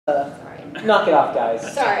Knock it off, guys.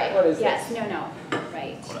 Sorry. What is yes, this? no,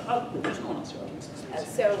 right. There's no one else here.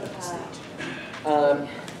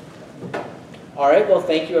 All right, well,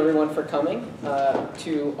 thank you everyone for coming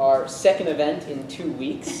to our second event in 2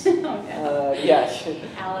 weeks. Yes.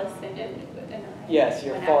 Allison and I. Yes,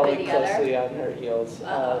 you're following closely on her heels.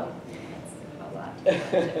 That's a lot.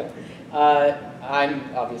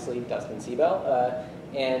 I'm obviously Dustin Siebel,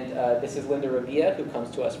 and this is Linda Rabieh, who comes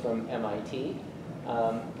to us from MIT,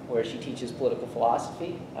 where she teaches political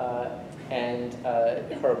philosophy. And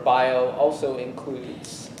her bio also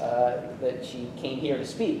includes that she came here to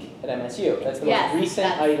speak at MSU. That's the most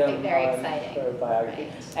recent item on her biography.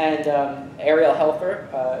 Right. And Ariel Helfer,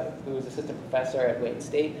 who is assistant professor at Wayne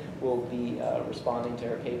State, will be responding to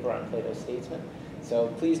her paper on Plato's Statesman. So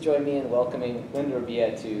please join me in welcoming Linda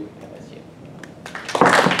Rabieh to MSU.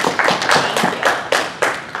 Thank you.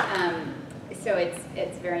 So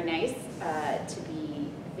it's very nice to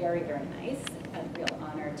be very nice. A real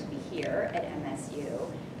honor to be here at MSU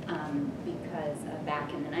because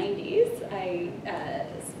back in the 90s I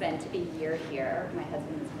spent a year here. My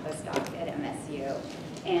husband was a postdoc at MSU,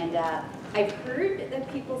 and I've heard that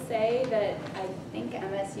people say that I think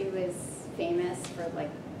MSU is famous for like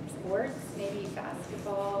sports, maybe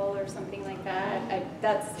basketball or something like that.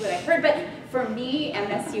 That's what I heard, but for me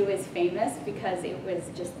MSU is famous because it was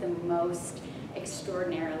just the most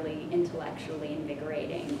extraordinarily intellectually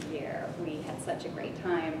invigorating year. We had such a great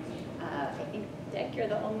time. I think, Dick, you're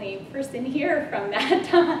the only person here from that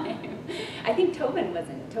time. I think Tobin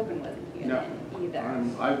wasn't here then either.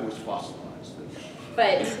 I was fossilized.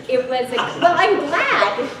 But it was, well, I'm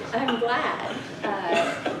glad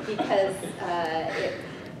because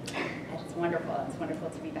it's wonderful. It's wonderful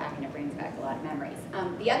to be back, and it brings back a lot of memories.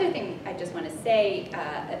 The other thing I just want to say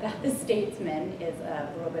about the Statesman is a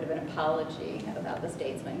little bit of an apology about the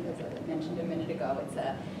Statesman, because as I mentioned a minute ago,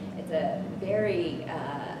 it's a very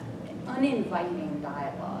uninviting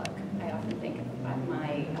dialogue. I often think of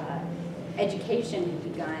my education had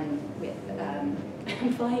begun with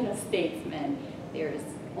Plato's Statesman. There's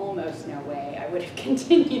almost no way I would have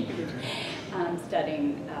continued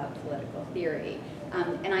studying political theory.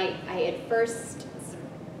 And I had first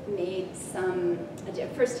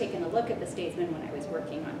taken a look at the Statesman when I was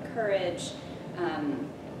working on courage,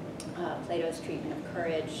 Plato's treatment of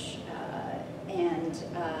courage, and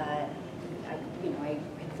I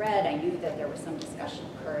had read, I knew that there was some discussion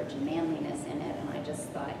of courage and manliness in it, and I just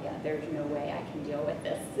thought, yeah, there's no way I can deal with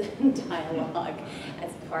this dialogue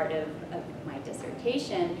as part of my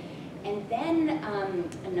dissertation. And then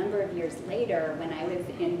a number of years later, when I was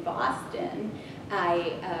in Boston,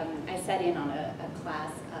 I sat in on a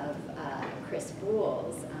class of Chris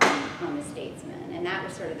Brule's on the Statesman, and that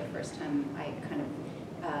was sort of the first time I kind of,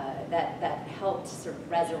 that helped sort of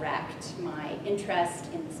resurrect my interest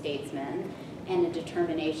in the Statesman and a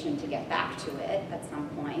determination to get back to it at some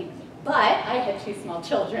point. But I had 2 small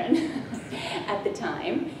children at the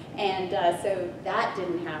time, and so that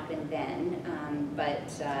didn't happen then.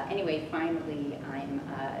 Anyway, finally, I'm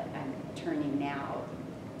turning now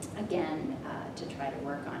again to try to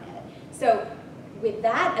work on it. So with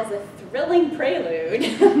that as a thrilling prelude,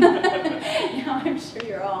 now I'm sure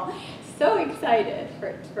you're all so excited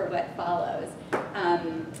for what follows.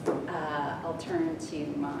 I'll turn to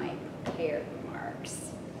my prepared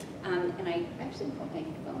remarks. And I actually put my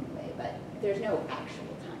phone away, but there's no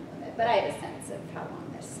actual time limit. But I have a sense of how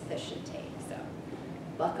long this should take, so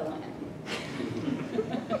buckle in.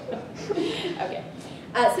 Okay.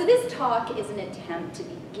 So this talk is an attempt to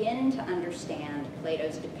begin to understand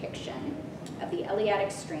Plato's depiction of the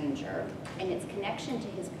Eleatic stranger and its connection to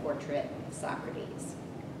his portrait of Socrates.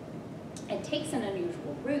 It takes an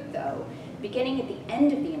unusual route, though, beginning at the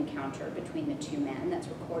end of the encounter between the 2 men that's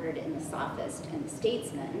recorded in the Sophist and the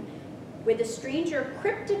Statesman, where the stranger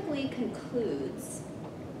cryptically concludes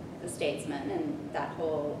the Statesman and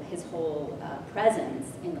his whole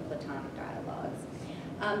presence in the Platonic dialogues,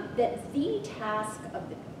 that the task of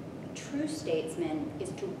the true statesman is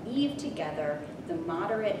to weave together the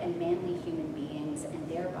moderate and manly human beings and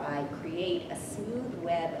thereby create a smooth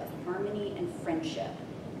web of harmony and friendship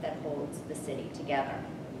that holds the city together.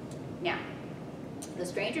 Now, the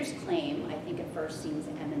stranger's claim, I think at first seems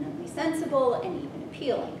eminently sensible and even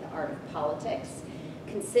appealing. The art of politics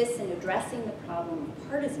consists in addressing the problem of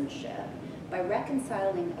partisanship by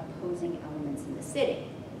reconciling opposing elements in the city.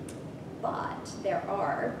 But there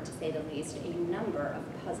are, to say the least, a number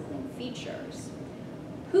of puzzling features.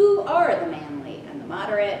 Who are the manly and the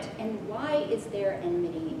moderate, and why is their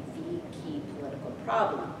enmity the key political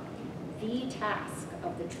problem? The task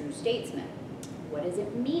of the true statesman. What does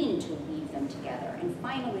it mean to weave weave them together? And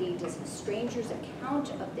finally, does the stranger's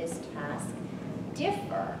account of this task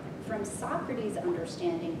differ from Socrates'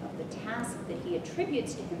 understanding of the task that he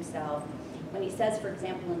attributes to himself when he says, for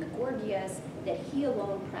example, in the Gorgias, that he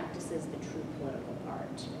alone practices the true political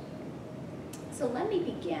art? So let me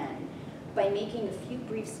begin by making a few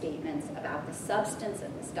brief statements about the substance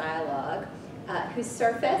of this dialogue, whose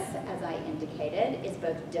surface, as I indicated, is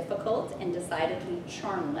both difficult and decidedly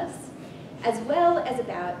charmless, as well as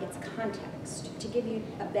about its context, to give you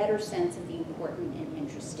a better sense of the important and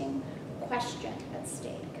interesting question at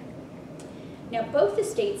stake. Now, both the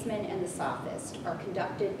statesman and the sophist are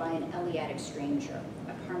conducted by an Eleatic stranger,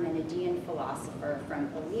 a Parmenidean philosopher from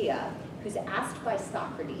Elea, who's asked by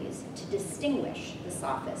Socrates to distinguish the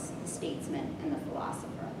sophist, the statesman, and the philosopher.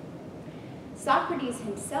 Socrates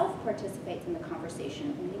himself participates in the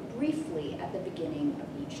conversation only briefly at the beginning of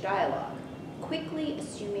each dialogue, quickly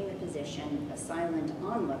assuming the position of silent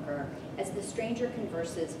onlooker as the stranger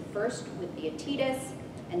converses first with Theaetetus,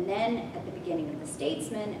 and then at the beginning of the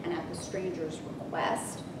statesman, and at the stranger's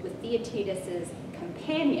request, with Theaetetus's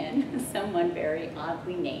companion, someone very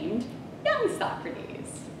oddly named, young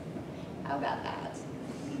Socrates. How about that?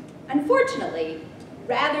 Unfortunately,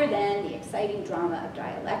 rather than the exciting drama of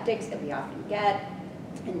dialectics that we often get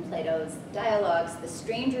in Plato's dialogues, the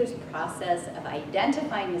stranger's process of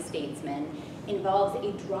identifying the statesman involves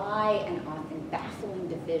a dry and often baffling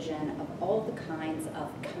division of all the kinds of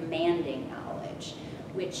commanding knowledge,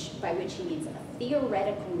 by which he means a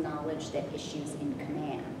theoretical knowledge that issues in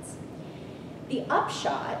commands. The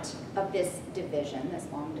upshot of this division, this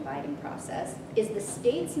long dividing process, is the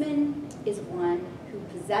statesman is one who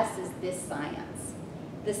possesses this science.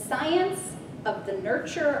 The science of the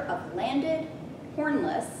nurture of landed,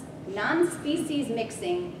 hornless, non-species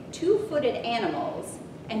mixing, two-footed animals,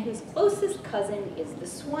 and whose closest cousin is the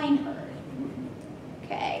swineherd.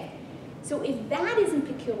 Okay, so if that isn't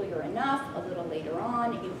peculiar enough, a little later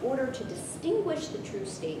on, in order to distinguish the true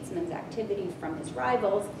statesman's activity from his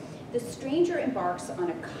rivals, the stranger embarks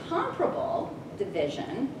on a comparable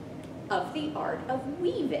division of the art of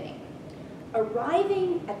weaving,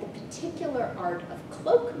 arriving at the particular art of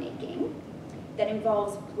cloak making that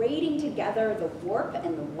involves braiding together the warp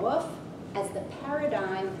and the woof as the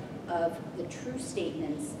paradigm of the true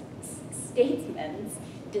statesman's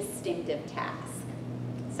distinctive task.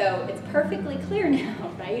 So it's perfectly clear now,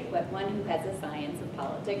 right, what one who has a science of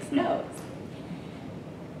politics knows.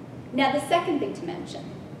 Now, the second thing to mention,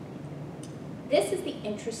 this is the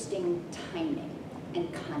interesting timing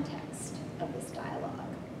and context of this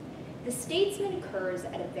dialogue. The statesman occurs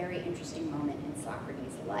at a very interesting moment in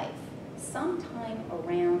Socrates' life, sometime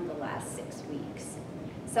around the last 6 weeks.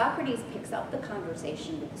 Socrates picks up the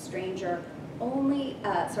conversation with the stranger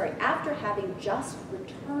after having just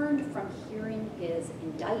returned from hearing his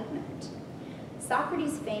indictment.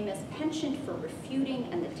 Socrates' famous penchant for refuting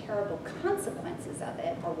and the terrible consequences of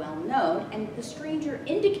it are well known, and the stranger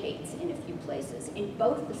indicates in a few places, in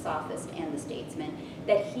both the sophist and the statesman,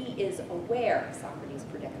 that he is aware of Socrates'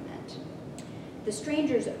 predicament. The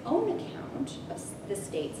stranger's own account of the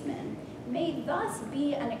statesman may thus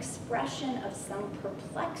be an expression of some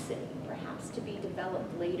perplexity, perhaps to be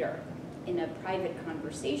developed later in a private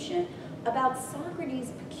conversation about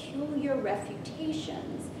Socrates' peculiar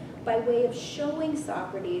refutations by way of showing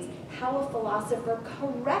Socrates how a philosopher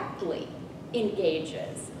correctly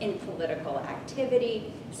engages in political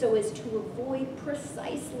activity so as to avoid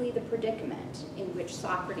precisely the predicament in which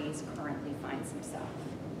Socrates currently finds himself.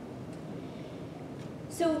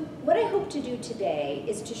 So what I hope to do today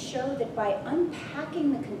is to show that by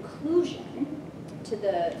unpacking the conclusion to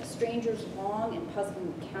the stranger's long and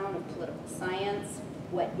puzzling account of political science,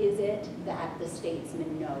 what is it that the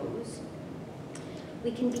statesman knows,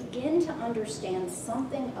 we can begin to understand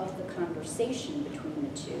something of the conversation between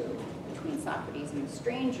the two, between Socrates and the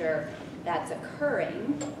stranger, that's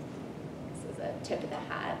occurring. This is a tip of the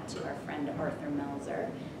hat to our friend Arthur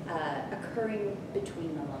Melzer, occurring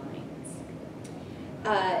between the lines.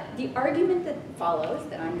 The argument that follows,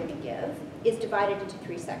 that I'm going to give, is divided into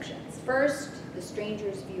 3 sections. First, the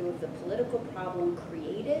stranger's view of the political problem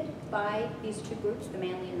created by these two groups, the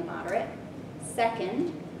manly and the moderate. Second,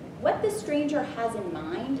 what the stranger has in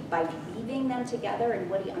mind by weaving them together and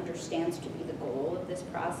what he understands to be the goal of this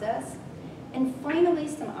process. And finally,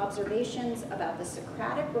 some observations about the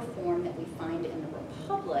Socratic reform that we find in the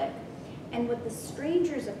Republic and what the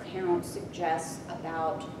stranger's account suggests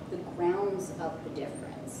about the grounds of the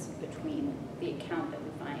difference between the account that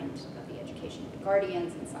we find of the education of the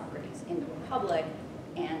Guardians and Socrates in the Republic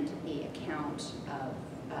and the account of,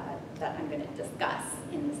 that I'm going to discuss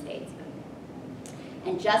in the Statesman.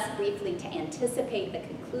 And just briefly to anticipate the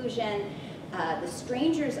conclusion, the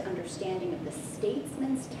stranger's understanding of the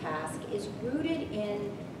statesman's task is rooted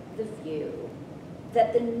in the view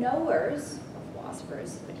that the knowers, or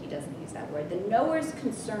philosophers, but he doesn't use that word, the knowers'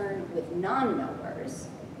 concern with non-knowers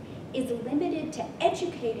is limited to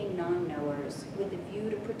educating non-knowers with a view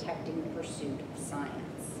to protecting the pursuit of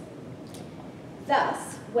science.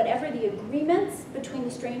 Thus, whatever the agreements between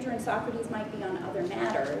the stranger and Socrates might be on other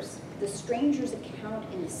matters, the stranger's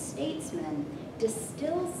account in the Statesman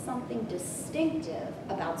distills something distinctive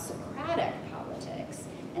about Socratic politics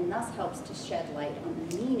and thus helps to shed light on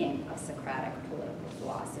the meaning of Socratic political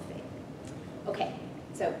philosophy. Okay,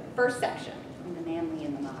 so first section on the manly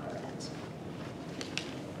and the moderate.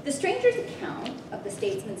 The stranger's account of the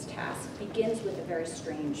statesman's task begins with a very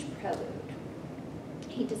strange prelude.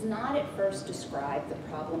 He does not at first describe the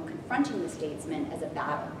problem confronting the statesman as a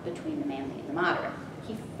battle between the manly and the moderate.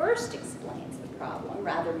 He first explains the problem,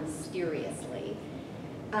 rather mysteriously,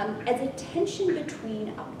 as a tension between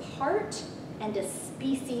a part and a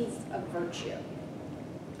species of virtue.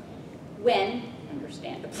 When,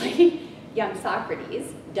 understandably, young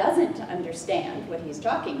Socrates doesn't understand what he's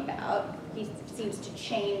talking about, he seems to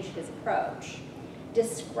change his approach,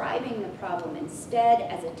 describing the problem instead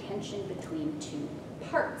as a tension between two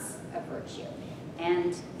parts of virtue.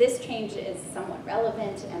 And this change is somewhat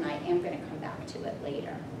relevant, and I am going to come back to it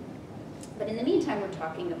later. But in the meantime, we're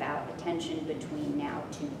talking about a tension between now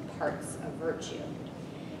two parts of virtue.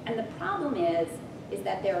 And the problem is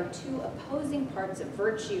that there are two opposing parts of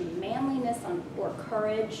virtue, manliness or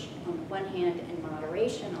courage on the one hand and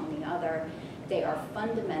moderation on the other. They are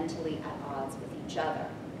fundamentally at odds with each other.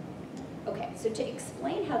 Okay, so to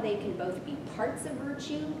explain how they can both be parts of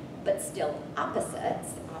virtue, but still opposite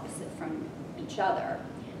from each other,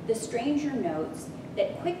 the stranger notes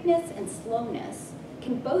that quickness and slowness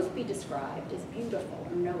can both be described as beautiful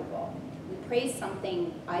or noble. We praise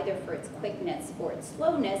something either for its quickness or its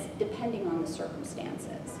slowness, depending on the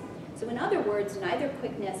circumstances. So in other words, neither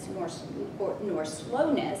quickness nor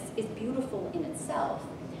slowness is beautiful in itself,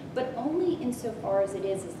 but only insofar as it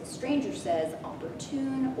is, as the stranger says,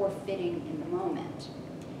 opportune or fitting in the moment.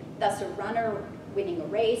 Thus, a runner winning a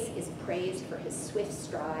race is praised for his swift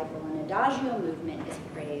stride, while an adagio movement is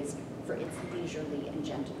praised for its leisurely and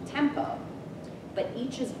gentle tempo. But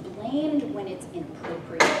each is blamed when it's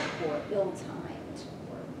inappropriate or ill-timed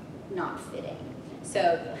or not fitting.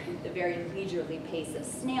 So the very leisurely pace of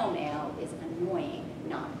snail mail is annoying,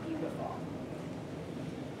 not beautiful.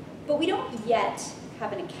 But we don't yet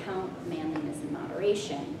have an account of manliness and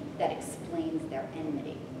moderation that explains their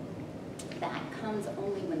enmity. That comes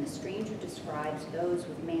only when the stranger describes those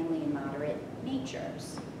with manly and moderate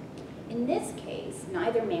natures. In this case,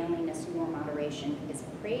 neither manliness nor moderation is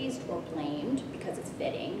praised or blamed because it's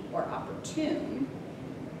fitting or opportune.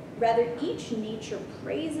 Rather, each nature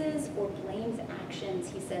praises or blames actions,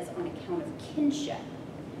 he says, on account of kinship.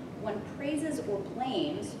 One praises or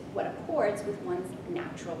blames what accords with one's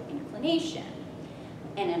natural inclination.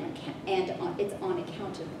 And it's on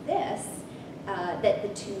account of this that the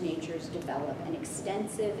two natures develop an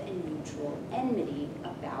extensive and mutual enmity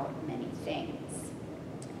about many things.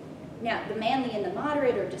 Now, the manly and the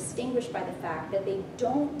moderate are distinguished by the fact that they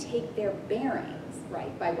don't take their bearings,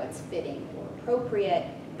 right, by what's fitting or appropriate,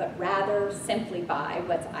 but rather simply by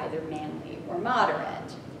what's either manly or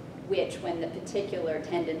moderate, which, when the particular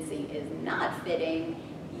tendency is not fitting,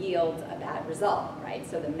 yields a bad result, right?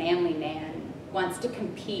 So the manly man wants to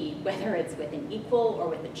compete, whether it's with an equal or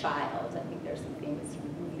with a child. I think there's some famous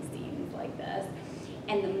movie scenes like this.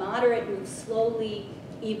 And the moderate moves slowly,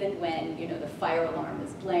 even when, you know, the fire alarm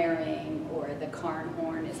is blaring or the car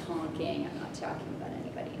horn is honking. I'm not talking about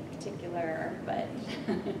anybody in particular, but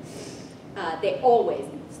they always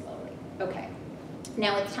move slowly. Okay.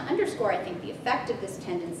 Now, it's to underscore, I think, the effect of this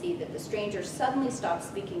tendency that the stranger suddenly stops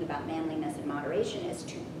speaking about manliness and moderation as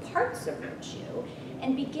two parts of virtue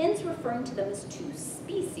and begins referring to them as two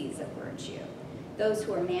species of virtue. Those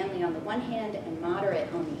who are manly on the one hand and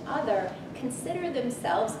moderate on the other consider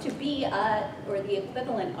themselves to be or the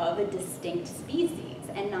equivalent of a distinct species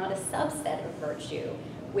and not a subset of virtue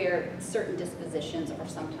where certain dispositions are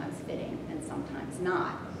sometimes fitting and sometimes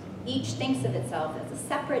not. Each thinks of itself as a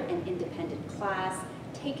separate and independent class,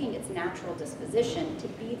 taking its natural disposition to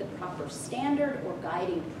be the proper standard or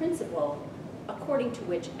guiding principle according to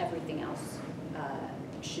which everything else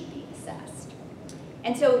should be assessed.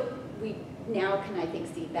 And so we now can, I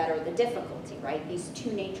think, see better the difficulty, right? These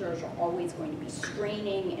two natures are always going to be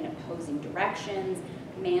straining in opposing directions.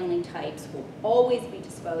 Manly types will always be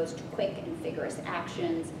disposed to quick and vigorous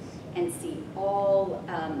actions and see all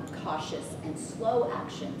cautious and slow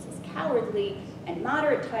actions as cowardly, and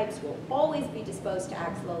moderate types will always be disposed to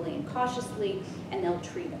act slowly and cautiously, and they'll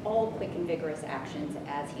treat all quick and vigorous actions,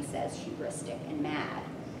 as he says, hubristic and mad.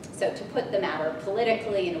 So to put the matter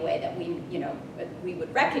politically in a way that we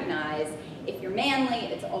would recognize, if you're manly,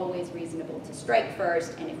 it's always reasonable to strike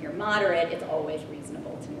first, and if you're moderate, it's always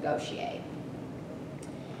reasonable to negotiate.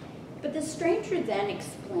 But the stranger then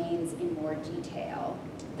explains in more detail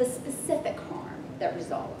the specific harm that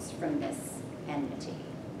results from this enmity.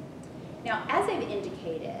 Now, as I've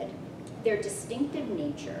indicated, their distinctive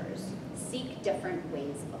natures seek different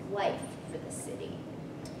ways of life for the city.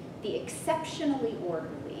 The exceptionally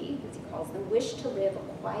orderly, as he calls them, wish to live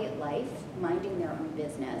a quiet life, minding their own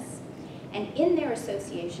business. And in their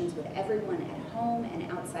associations with everyone at home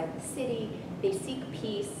and outside the city, they seek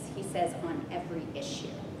peace, he says, on every issue.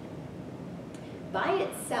 By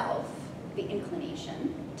itself, the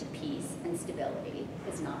inclination to peace and stability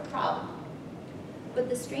is not a problem. But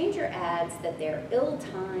the stranger adds that their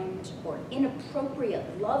ill-timed or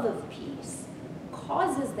inappropriate love of peace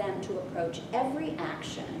causes them to approach every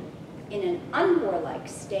action in an unwarlike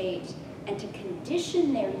state and to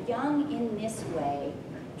condition their young in this way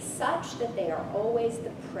such that they are always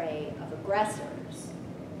the prey of aggressors.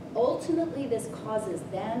 Ultimately, this causes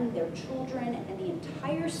them, their children, and the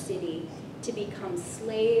entire city to become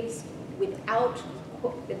slaves without,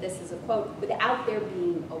 this is a quote, without their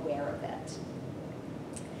being aware of it.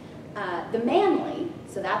 The manly,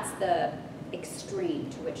 so that's the extreme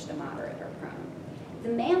to which the moderate are prone. The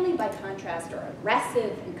manly, by contrast, are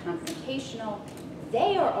aggressive and confrontational.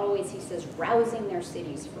 They are always, he says, rousing their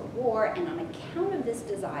cities for war, and on account of this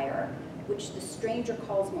desire, which the stranger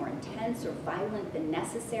calls more intense or violent than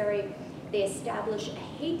necessary, they establish a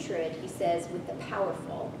hatred, he says, with the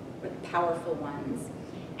powerful, or the powerful ones,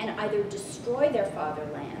 and either destroy their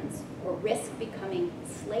fatherlands or risk becoming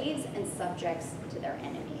slaves and subjects to their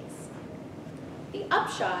enemies. The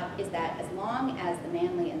upshot is that as long as the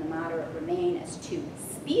manly and the moderate remain as two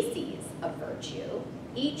species of virtue,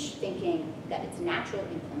 each thinking that its natural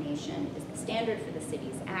inclination is the standard for the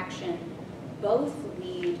city's action, both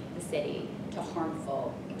lead the city to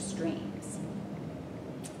harmful extremes.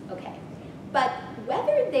 Okay, but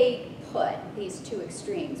whether they put these two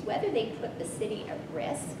extremes, whether they put the city at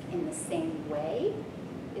risk in the same way,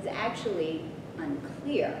 is actually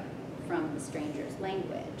unclear from the stranger's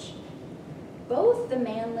language. Both the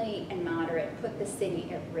manly and moderate put the city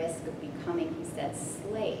at risk of becoming, he says,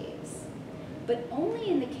 slaves. But only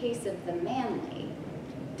in the case of the manly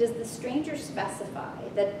does the stranger specify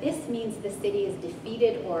that this means the city is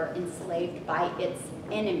defeated or enslaved by its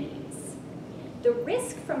enemies. The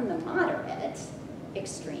risk from the moderate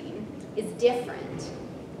extreme is different.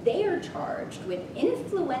 They are charged with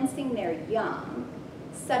influencing their young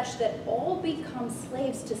such that all become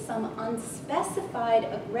slaves to some unspecified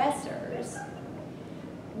aggressors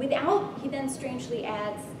without, he then strangely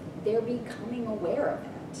adds, their becoming aware of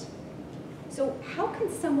it. So how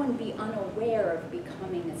can someone be unaware of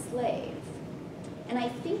becoming a slave? And I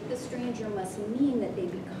think the stranger must mean that they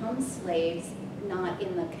become slaves not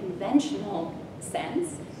in the conventional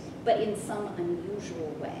sense, but in some unusual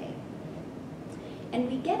way. And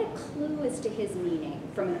we get a clue as to his meaning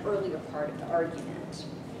from an earlier part of the argument.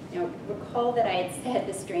 Now, recall that I had said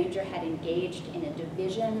the stranger had engaged in a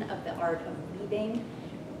division of the art of weaving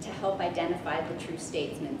to help identify the true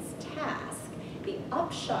statesman's task, the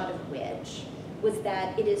upshot of which was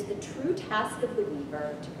that it is the true task of the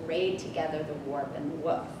weaver to braid together the warp and the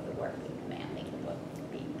woof, the warp being the manly, the woof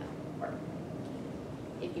being the warp,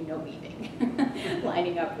 if you know weaving,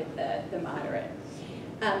 lining up with the moderate.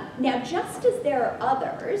 Now, just as there are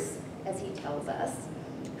others, as he tells us,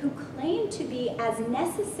 who claim to be as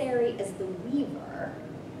necessary as the weaver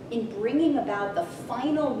in bringing about the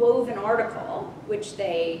final woven article, which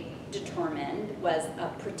they determined was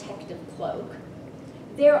a protective cloak,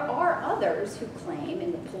 there are others who claim,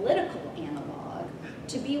 in the political analog,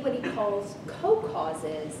 to be what he calls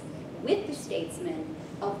co-causes with the statesman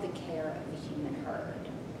of the care of the human herd.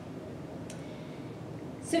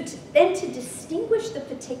 So then to distinguish the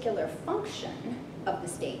particular function of the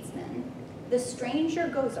statesman, the stranger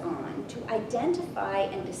goes on to identify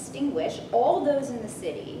and distinguish all those in the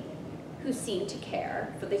city who seem to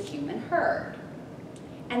care for the human herd.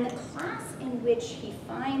 And the class in which he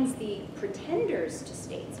finds the pretenders to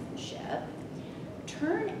statesmanship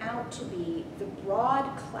turn out to be the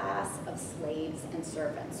broad class of slaves and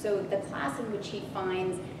servants. So the class in which he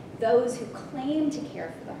finds those who claim to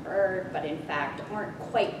care for the herd, but in fact aren't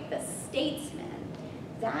quite the statesmen,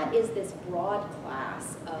 that is this broad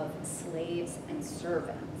class of slaves and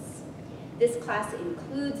servants. This class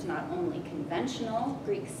includes not only conventional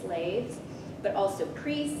Greek slaves, but also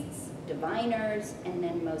priests, diviners, and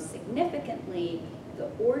then most significantly, the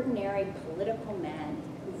ordinary political men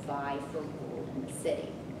who vie for rule in the city.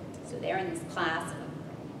 So they're in this class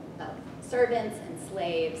of servants and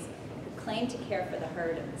slaves who claim to care for the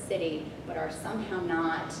herd of the city, but are somehow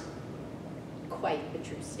not quite the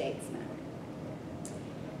true statesman.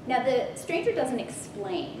 Now, the stranger doesn't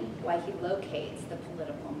explain why he locates the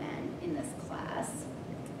political men in this class.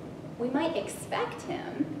 We might expect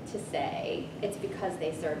him to say it's because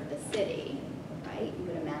they serve the city, right? You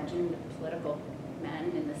would imagine the political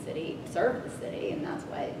men in the city serve the city, and that's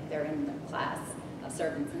why they're in the class of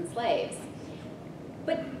servants and slaves.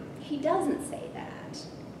 But he doesn't say that.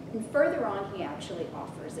 And further on, he actually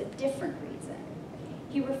offers a different reason.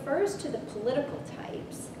 He refers to the political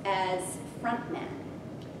types as frontmen.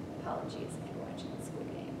 Apologies if you're watching the Squid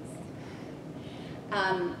Games.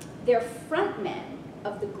 They're frontmen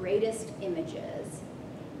of the greatest images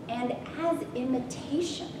and as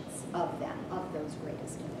imitations of them, of those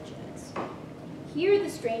greatest images. Here the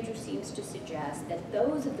stranger seems to suggest that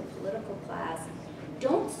those of the political class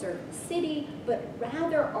don't serve the city, but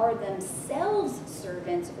rather are themselves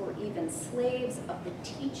servants or even slaves of the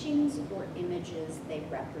teachings or images they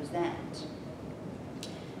represent.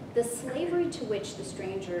 The slavery to which the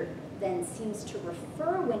stranger then seems to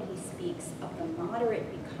refer when he speaks of the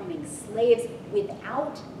moderate becoming slaves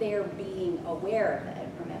without their being aware of it,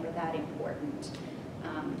 remember that important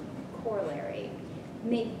corollary,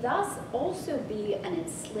 may thus also be an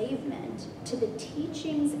enslavement to the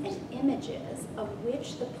teachings and images of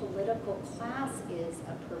which the political class is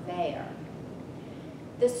a purveyor.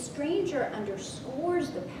 The stranger underscores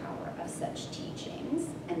the power of such teachings,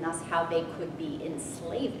 and thus how they could be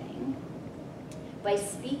enslaving, by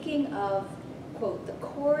speaking of, quote, the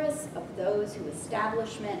chorus of those who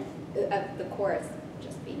the chorus,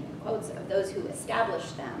 just being in quotes, of those who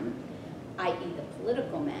establish them, i.e. the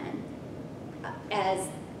political men,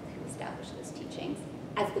 who establish those teachings,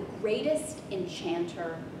 as the greatest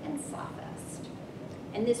enchanter and sophist.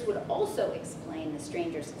 And this would also explain the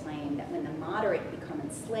stranger's claim that when the moderate become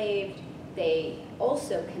enslaved, they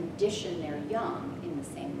also condition their young in the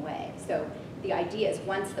same way. So the idea is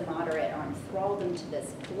once the moderate are enthralled into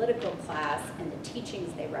this political class and the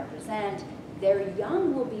teachings they represent, their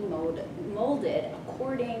young will be molded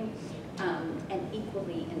according and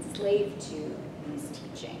equally enslaved to these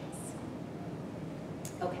teachings.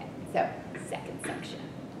 Okay, so second section.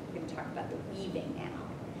 We're going to talk about the weaving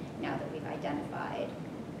now that we've identified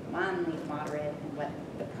the manly, the moderate, and what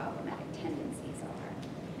the problematic tendencies are.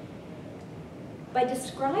 By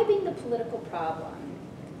describing the political problem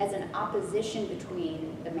as an opposition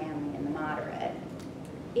between the manly and the moderate,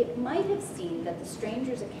 it might have seemed that the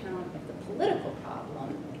stranger's account of the political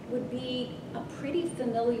problem would be a pretty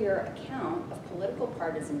familiar account of political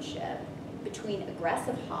partisanship between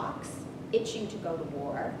aggressive hawks itching to go to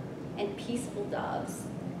war and peaceful doves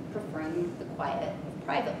preferring the quiet of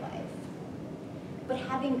private life. But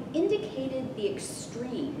having indicated the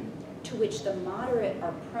extreme to which the moderate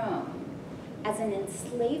are prone as an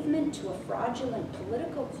enslavement to a fraudulent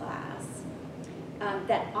political class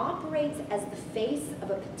that operates as the face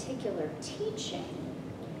of a particular teaching,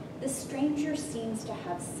 the stranger seems to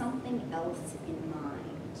have something else in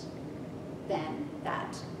mind than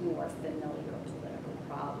that more familiar political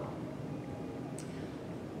problem.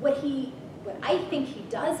 What I think he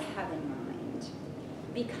does have in mind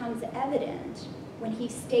becomes evident when he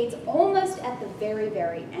states almost at the very,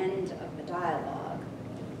 very end of the dialogue,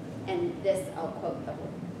 and this, I'll quote the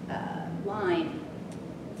line,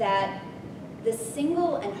 that the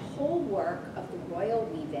single and whole work of the royal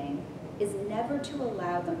weaving is never to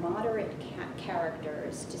allow the moderate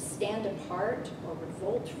characters to stand apart or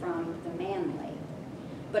revolt from the manly,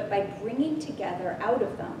 but by bringing together out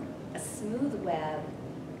of them a smooth web,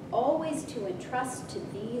 always to entrust to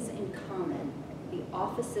these in common the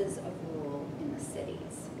offices of rule in the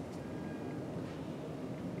cities.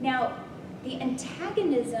 Now, the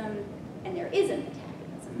antagonism, and there is an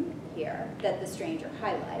antagonism here that the stranger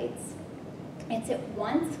highlights, it's at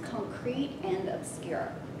once concrete and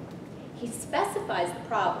obscure. He specifies the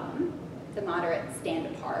problem, the moderate stand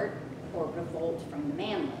apart or revolt from the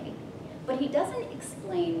manly, but he doesn't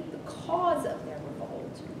explain the cause of their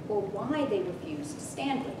revolt or why they refuse to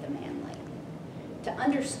stand with the manly. To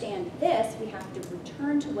understand this, we have to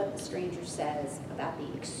return to what the stranger says about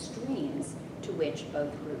the extremes to which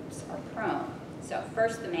both groups are prone. So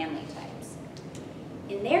first, the manly types.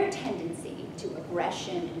 In their tendency to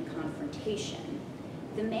aggression and confrontation,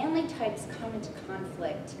 the manly types come into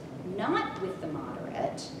conflict not with the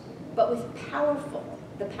moderate, but with the powerful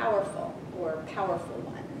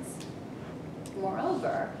ones.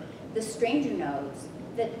 Moreover, the stranger knows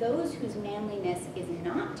that those whose manliness is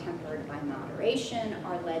not tempered by moderation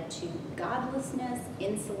are led to godlessness,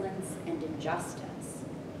 insolence, and injustice.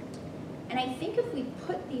 And I think if we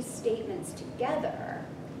put these statements together,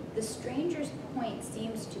 the stranger's point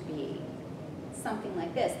seems to be something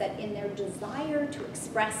like this, that in their desire to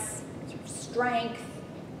express sort of strength,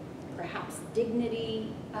 perhaps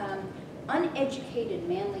dignity, uneducated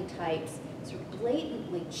manly types sort of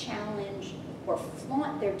blatantly challenge or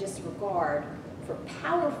flaunt their disregard for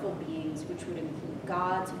powerful beings, which would include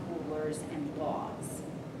gods, rulers, and laws.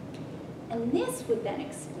 And this would then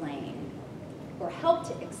explain, or help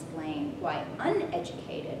to explain, why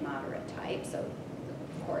uneducated moderate types, so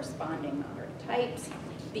the corresponding moderate types,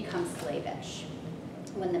 become slavish.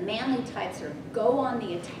 When the manly types sort of go on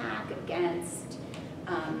the attack against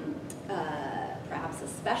perhaps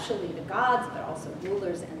especially the gods, but also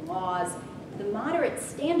rulers and laws, the moderates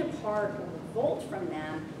stand apart or revolt from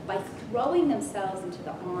them by throwing themselves into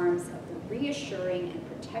the arms of the reassuring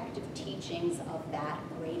and protective teachings of that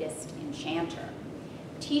greatest enchanter.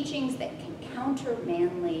 Teachings that can counter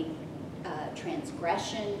manly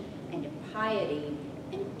transgression and impiety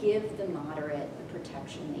and give the moderate the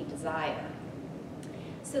protection they desire.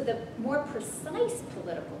 So the more precise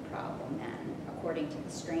political problem then, according to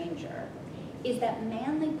the stranger, is that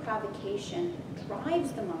manly provocation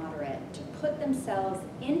drives the moderate to put themselves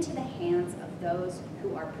into the hands of those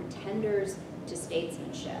who are pretenders to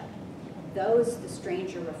statesmanship. Those the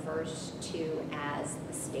stranger refers to as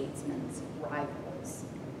the statesman's rivals.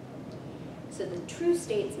 So the true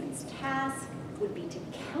statesman's task would be to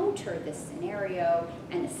counter this scenario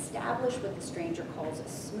and establish what the stranger calls a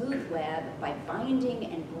smooth web by binding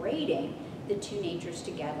and braiding the two natures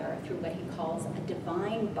together through what he calls a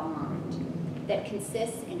divine bond that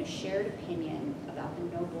consists in a shared opinion about the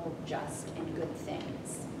noble, just, and good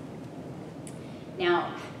things.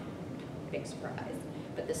 Now, big surprise,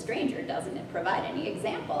 but the stranger doesn't provide any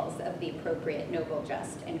examples of the appropriate noble,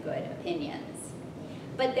 just, and good opinions.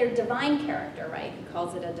 But their divine character, right, he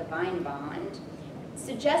calls it a divine bond,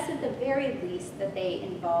 suggests at the very least that they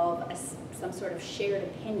involve some sort of shared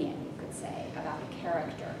opinion, you could say, about the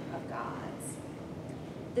character of gods.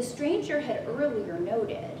 The stranger had earlier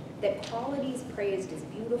noted that qualities praised as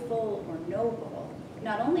beautiful or noble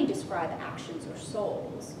not only describe actions or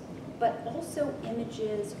souls, but also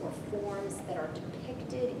images or forms that are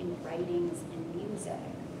depicted in writings and music.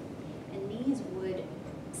 And these would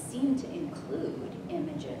seem to include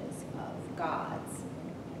images of gods.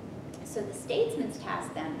 So the statesman's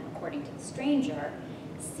task then, according to the stranger,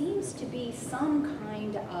 seems to be some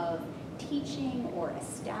kind of teaching or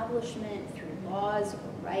establishment through laws or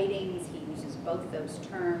writings, he uses both those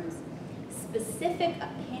terms, specific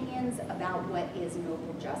opinions about what is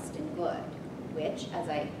noble, just, and good, which, as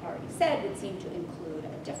I already said, would seem to include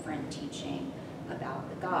a different teaching about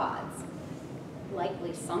the gods,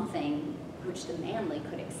 likely something which the manly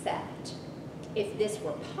could accept. If this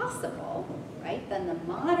were possible, right, then the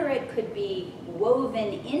moderate could be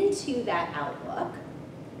woven into that outlook,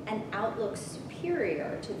 an outlook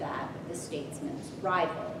superior to that of the statesman's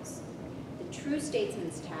rivals. The true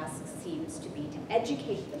statesman's task seems to be to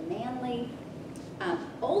educate the manly,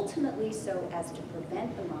 ultimately so as to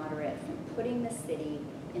prevent the moderate from putting the city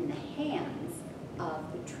in the hands of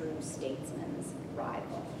the true statesman's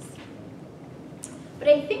rivals. But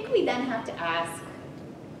I think we then have to ask,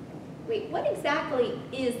 wait, what exactly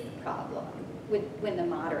is the problem when the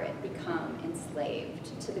moderate become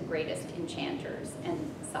enslaved to the greatest enchanters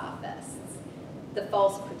and sophists, the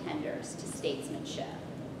false pretenders to statesmanship?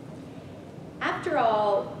 After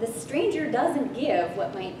all, the stranger doesn't give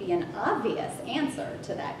what might be an obvious answer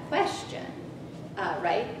to that question,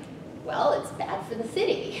 right? Well, it's bad for the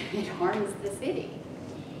city. It harms the city.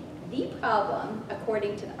 The problem,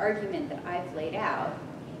 according to the argument that I've laid out,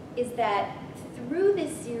 is that through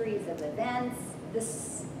this series of events, the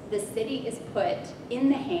city is put in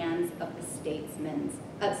the hands of the statesman's,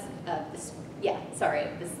 of the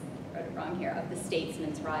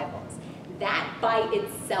statesman's rivals. That by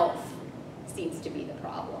itself seems to be the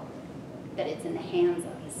problem, that it's in the hands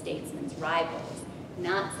of the statesman's rivals,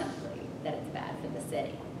 not simply that it's bad for the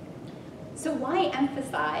city. So why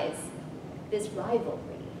emphasize this rivalry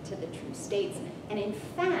to the true statesman? And in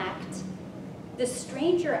fact, the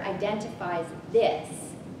stranger identifies this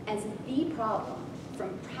as the problem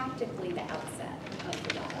from practically the outset of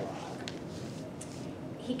the dialogue.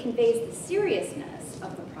 He conveys the seriousness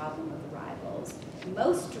of the problem of the rivals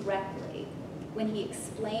most directly when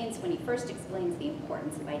he first explains the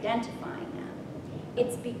importance of identifying them.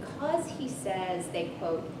 It's because he says they,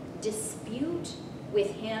 quote, dispute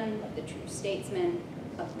with him, the true statesman,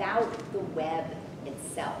 about the web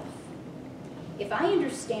itself. if I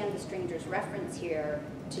understand the stranger's reference here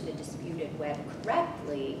to the disputed web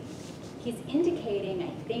correctly, he's indicating, I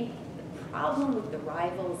think, the problem with the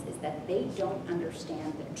rivals is that they don't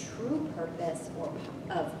understand the true purpose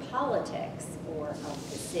of politics or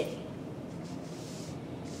of the city.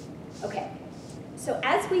 Okay, so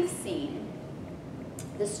as we've seen,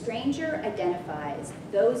 the stranger identifies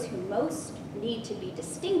those who most need to be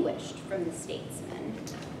distinguished from the statesman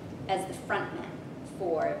as the frontmen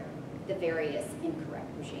for the various incorrect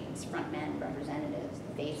regimes. Frontmen, representatives,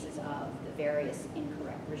 the faces of the various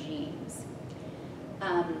incorrect regimes.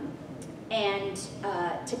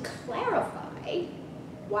 To clarify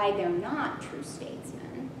why they're not true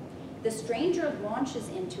statesmen, the stranger launches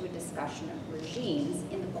into a discussion of regimes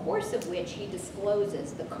in the course of which he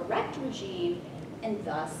discloses the correct regime and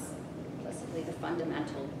thus implicitly the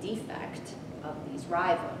fundamental defect of these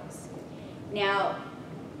rivals. Now,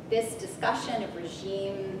 this discussion of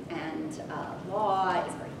regime and law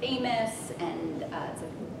is very famous, and it's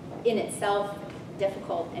in itself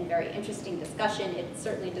difficult and very interesting discussion. It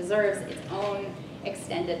certainly deserves its own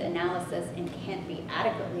extended analysis and can't be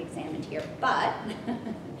adequately examined here, but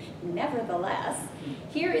nevertheless,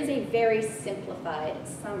 here is a very simplified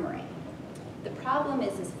summary. The problem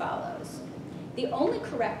is as follows. The only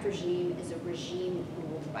correct regime is a regime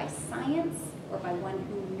ruled by science or by one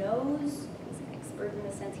who knows, is an expert in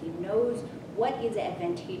the sense he knows what is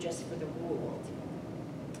advantageous for the ruled.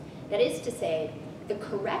 That is to say, the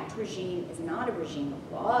correct regime is not a regime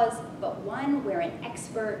of laws, but one where an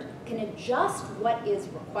expert can adjust what is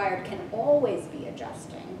required, can always be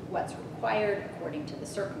adjusting what's required according to the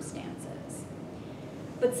circumstances.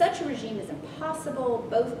 But such a regime is impossible,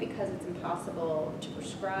 both because it's impossible to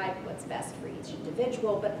prescribe what's best for each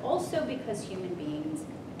individual, but also because human beings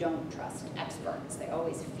don't trust experts. They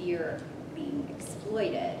always fear being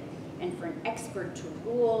exploited. And for an expert to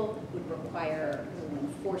rule would require ruling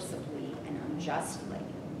forcibly and unjustly.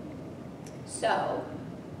 So,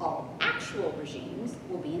 all actual regimes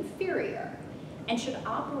will be inferior and should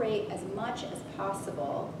operate as much as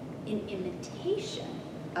possible in imitation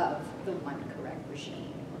of the one correct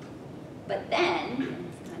regime. But then,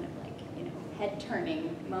 it's kind of like,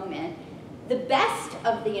 head-turning moment, the best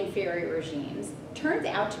of the inferior regimes turns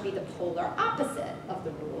out to be the polar opposite of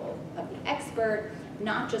the rule of the expert,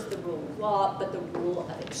 not just the rule of law, but the rule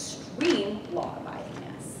of extreme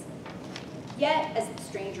law-abidingness. Yet, as the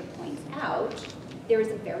stranger points out, there is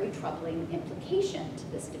a very troubling implication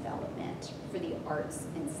to this development for the arts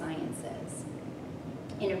and sciences.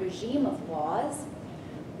 In a regime of laws,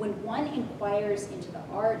 when one inquires into the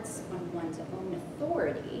arts on one's own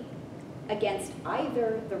authority against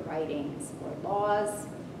either the writings or laws,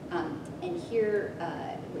 and here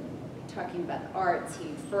we're talking about the arts, he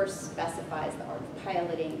first specifies the art of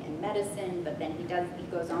piloting and medicine, but then he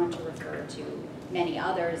goes on to refer to many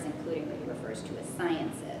others, including what he refers to as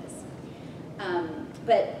sciences.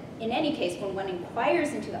 But in any case, when one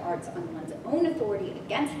inquires into the arts on one's own authority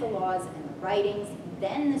against the laws and the writings,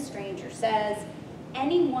 then the stranger says,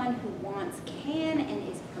 anyone who wants can and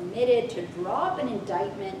is permitted to draw up an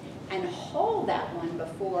indictment and haul that one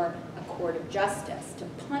before a court of justice to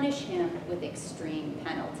punish him with extreme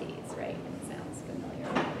penalties, right? It sounds familiar,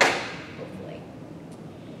 hopefully.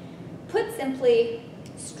 Put simply,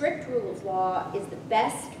 strict rule of law is the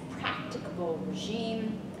best practicable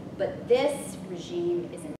regime, but this regime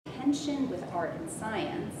is in tension with art and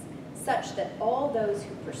science, such that all those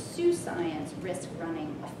who pursue science risk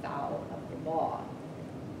running afoul of the law.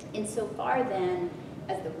 Insofar then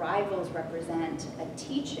as the rivals represent a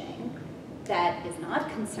teaching that is not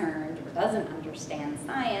concerned or doesn't understand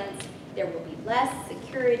science, there will be less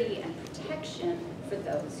security and protection for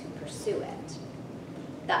those who pursue it.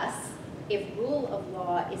 Thus, if rule of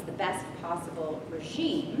law is the best possible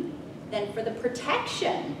regime, then for the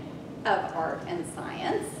protection of art and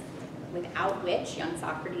science, without which young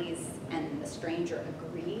Socrates and the stranger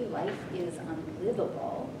agree life is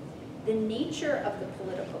unlivable, the nature of the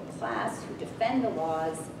political class who defend the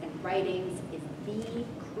laws and writings is the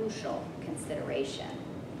crucial consideration.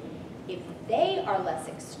 If they are less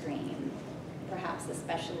extreme, perhaps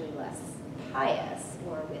especially less pious,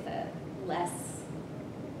 or with a less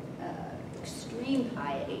extreme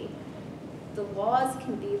piety, the laws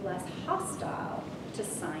can be less hostile to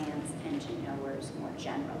science and to knowers more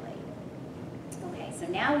generally. Okay, so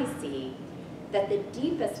now we see that the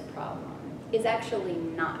deepest problem is actually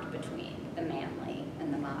not between the manly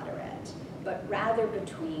and the moderate, but rather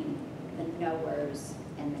between the knowers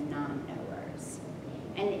and the non-knowers.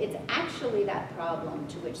 And it's actually that problem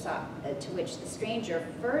to which the stranger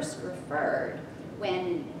first referred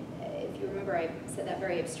when, if you remember, I said that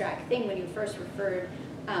very abstract thing when you first referred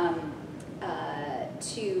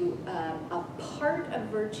to a part of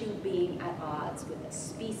virtue being at odds with a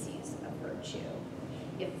species of virtue.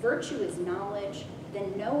 If virtue is knowledge,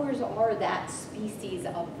 then knowers are that species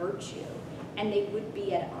of virtue, and they would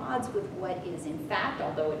be at odds with what is in fact,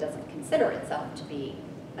 although it doesn't consider itself to be,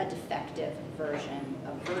 a defective version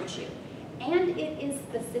of virtue. And it is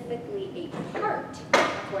specifically a part,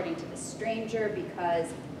 according to the stranger, because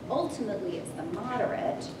ultimately it's the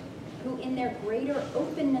moderate who, in their greater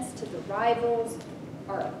openness to the rivals,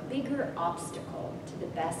 are a bigger obstacle to the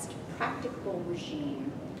best practical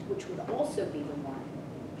regime, which would also be the one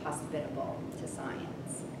hospitable to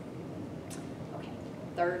science. Okay,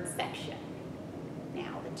 third section.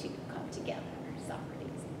 Now the two come together,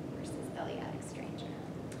 Socrates versus Eleatic stranger.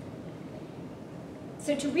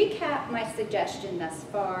 So to recap my suggestion thus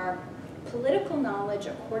far, political knowledge,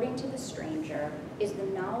 according to the stranger, is the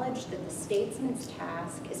knowledge that the statesman's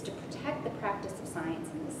task is to protect the practice of science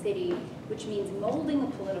in the city, which means molding a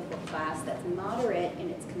political class that's moderate in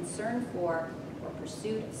its concern for or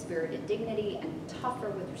pursuit of spirited dignity and tougher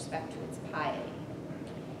with respect to its piety.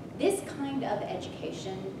 This kind of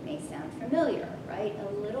education may sound familiar, right?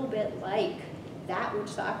 A little bit like that which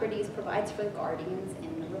Socrates provides for the guardians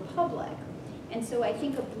in the Republic. And so I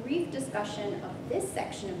think a brief discussion of this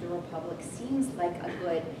section of the Republic seems like a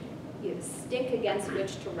good stick against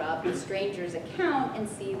which to rub the stranger's account and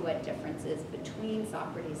see what differences between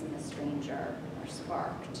Socrates and the stranger are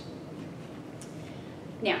sparked.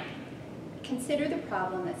 Now, consider the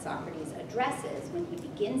problem that Socrates addresses when he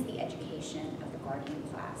begins the education of the guardian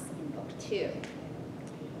class in Book 2.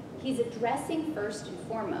 He's addressing first and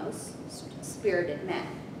foremost spirited men.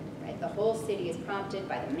 Right? The whole city is prompted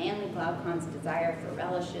by the manly Glaucon's desire for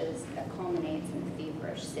relishes that culminates in the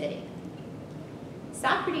feverish city.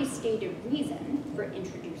 Socrates' stated reason for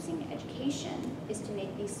introducing education is to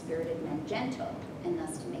make these spirited men gentle, and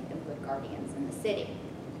thus to make them good guardians in the city.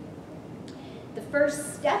 The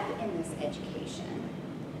first step in this education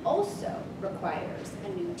also requires a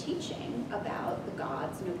new teaching about the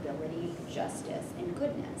gods' nobility, justice, and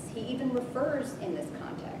goodness. He even refers in this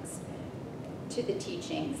context to the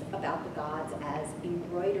teachings about the gods as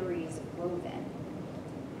embroideries woven.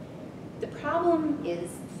 The problem is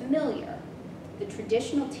familiar. The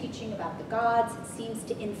traditional teaching about the gods seems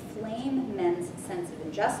to inflame men's sense of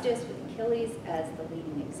injustice, with Achilles as the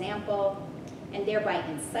leading example, and thereby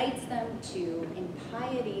incites them to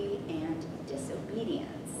impiety and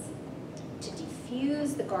disobedience. To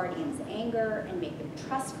diffuse the guardian's anger and make them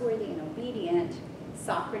trustworthy and obedient,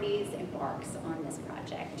 Socrates embarks on this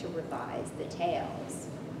project to revise the tales.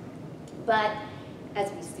 But,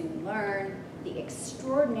 as we soon learn, the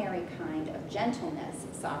extraordinary kind of gentleness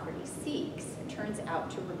Socrates seeks turns out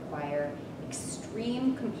to require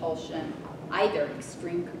extreme compulsion, either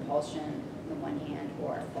extreme compulsion on the one hand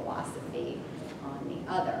or philosophy on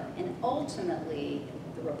the other. And ultimately,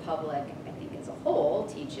 the Republic, I think as a whole,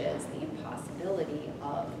 teaches the impossibility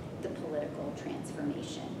of the political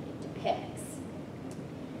transformation it depicts.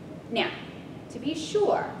 Now, to be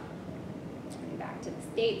sure, turning back to the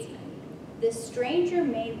Statesman, the stranger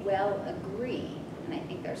may well agree, and I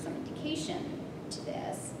think there's some indication to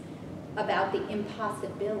this, about the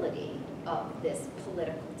impossibility of this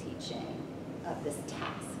political teaching, of this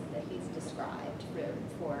task that he's described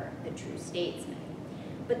for the true statesman.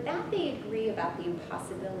 But that they agree about the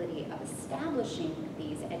impossibility of establishing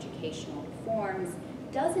these educational reforms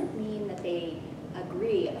doesn't mean that they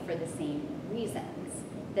agree for the same reasons,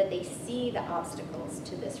 that they see the obstacles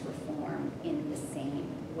to this reform in the same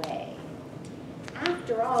way.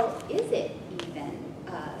 After all, is it even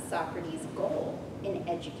Socrates' goal in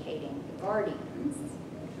educating the guardians,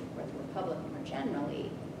 or the Republic more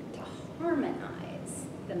generally, to harmonize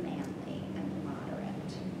the manly and the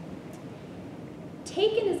moderate?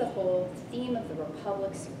 Taken as a whole, the theme of the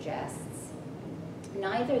Republic suggests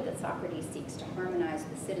neither that Socrates seeks to harmonize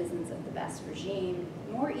the citizens of the best regime,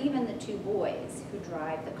 nor even the two boys who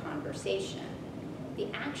drive the conversation. The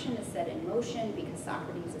action is set in motion because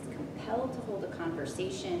Socrates is compelled to hold a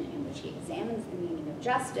conversation in which he examines the meaning of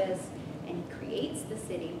justice, and he creates the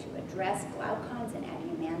city to address Glaucon's and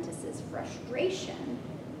Adeimantus's frustration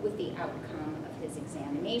with the outcome of his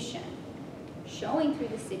examination, showing through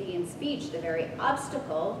the city in speech the very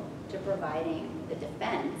obstacle to providing the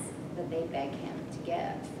defense that they beg him to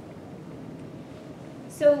give.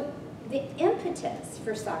 So the impetus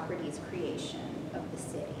for Socrates' creation of the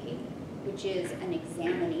city, which is an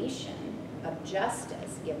examination of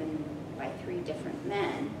justice given by three different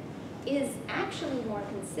men, is actually more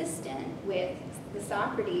consistent with the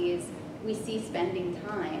Socrates we see spending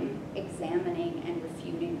time examining and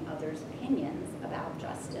refuting others' opinions about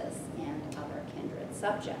justice and other kindred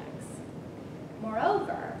subjects.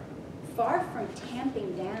 Moreover, far from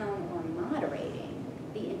tamping down or moderating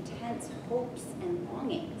the intense hopes and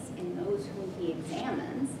longings in those whom he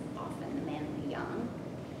examines, often the manly young,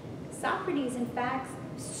 Socrates, in fact,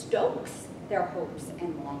 stokes their hopes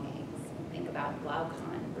and longings. Think about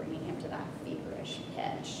Glaucon bringing him to that feverish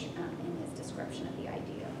pitch in his description of the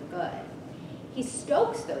idea of the good. He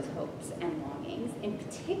stokes those hopes and longings, in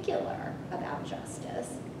particular about justice,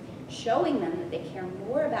 showing them that they care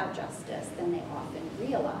more about justice than they often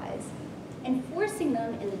realize, and forcing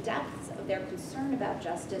them in the depths of their concern about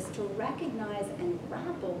justice to recognize and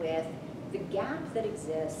grapple with the gap that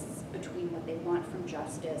exists between what they want from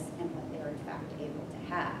justice and what they're in fact able to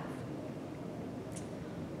have.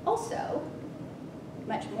 Also,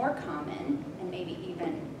 much more common, and maybe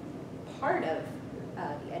even part of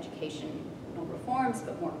the educational reforms,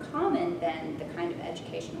 but more common than the kind of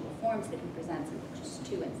educational reforms that he presents in books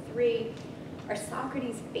 2 and 3, are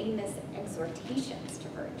Socrates' famous exhortations to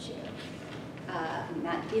virtue. And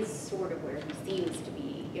that is sort of where he seems to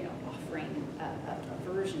be, offering a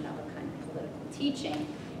version of a kind of political teaching,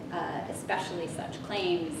 especially such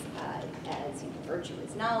claims as virtue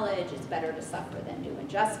is knowledge, it's better to suffer than do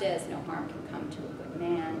injustice, no harm can come to a good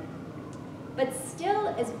man. But still,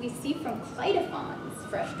 as we see from Cleitophon's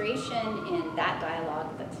frustration in that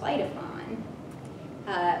dialogue, the Cleitophon,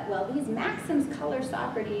 well, these maxims color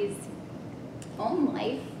Socrates' own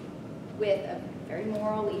life with a very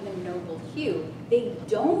moral, even noble hue. They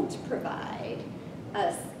don't provide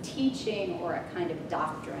a teaching or a kind of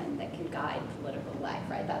doctrine that can guide political life,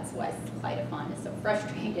 right? That's why Cleitophon is so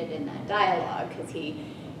frustrated in that dialogue, because he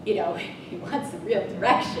wants some real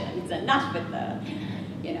direction. It's enough with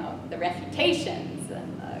the refutations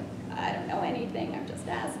and the, I don't know anything, I'm just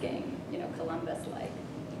asking, Columbus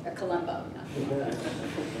or Columbo, not Columbo.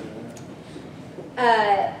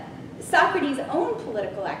 Socrates' own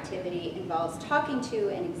political activity involves talking to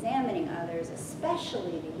and examining others,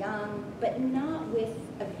 especially the young, but not with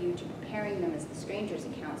a view to preparing them, as the stranger's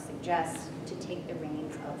account suggests, to take the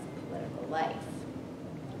reins of political life.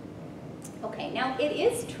 Okay, now it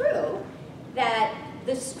is true that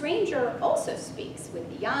the stranger also speaks with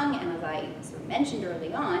the young, and as I sort of mentioned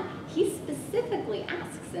early on, he specifically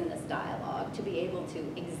asks in this dialogue to be able to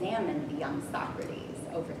examine the young Socrates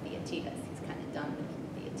over Theaetetus. He's kind of done with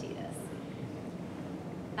Theaetetus,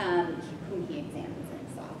 whom he examines in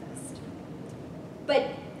his sophist. But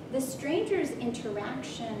the stranger's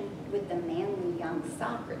interaction with the manly young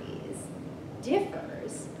Socrates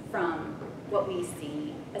differs from what we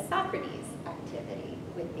see as Socrates' activity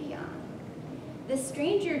with the young. The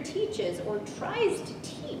stranger teaches or tries to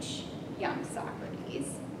teach young Socrates,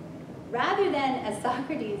 rather than, as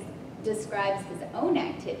Socrates describes his own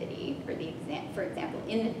activity, for example,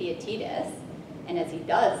 in the Theaetetus, and as he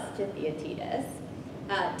does to Theaetetus,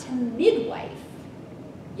 to midwife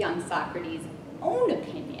young Socrates' own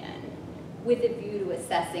opinion with a view to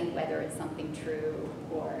assessing whether it's something true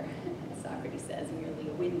or, as Socrates says, merely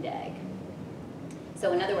a wind egg.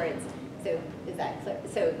 So in other words, so is that clear?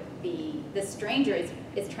 So the stranger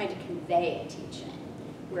is trying to convey a teaching,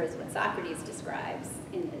 whereas what Socrates describes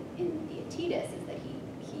in the Theaetetus is that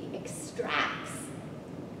he extracts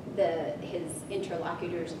his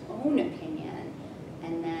interlocutor's own opinion,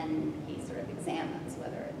 and then he sort of examines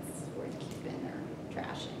whether it's worth keeping or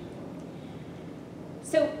trashing.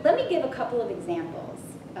 So let me give a couple of examples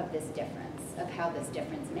of this difference, of how this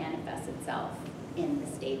difference manifests itself in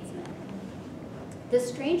the Statesman. The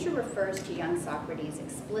stranger refers to young Socrates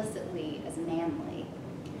explicitly as manly,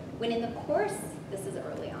 when in the course, this is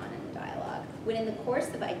early on in the dialogue, when in the course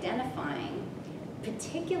of identifying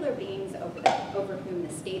particular beings over whom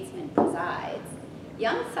the statesman presides,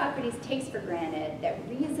 young Socrates takes for granted that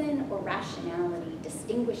reason or rationality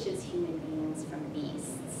distinguishes human beings from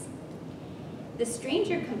beasts. The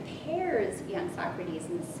stranger compares young Socrates'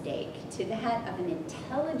 mistake to that of an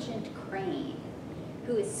intelligent crane,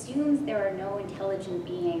 who assumes there are no intelligent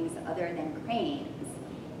beings other than cranes,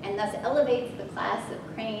 and thus elevates the class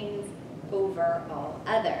of cranes over all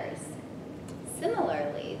others.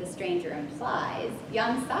 Similarly, the stranger implies,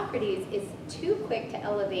 young Socrates is too quick to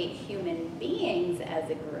elevate human beings as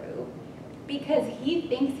a group because he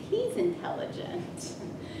thinks he's intelligent.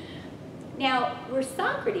 Now, were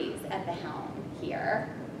Socrates at the helm here,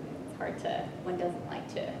 it's hard to, one doesn't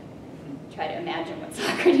like to try to imagine what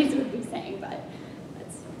Socrates would be saying, but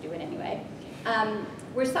do it anyway.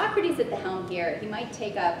 Were Socrates at the helm here, he might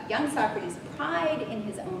take up young Socrates' pride in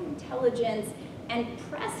his own intelligence and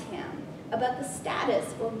press him about the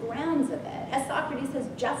status or grounds of it, as Socrates has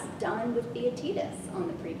just done with Theaetetus on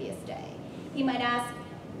the previous day. He might ask,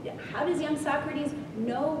 how does young Socrates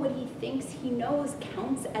know what he thinks he knows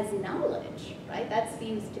counts as knowledge, right? That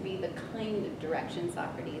seems to be the kind of direction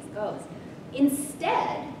Socrates goes.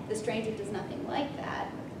 Instead, the stranger does nothing like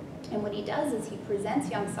that. And what he does is he presents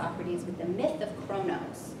young Socrates with the myth of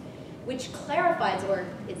Kronos, which clarifies, or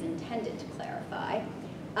is intended to clarify,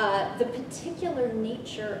 the particular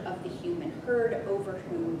nature of the human herd over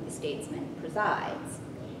whom the statesman presides.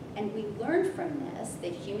 And we learn from this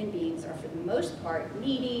that human beings are, for the most part,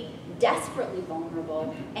 needy, desperately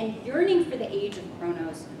vulnerable, and yearning for the age of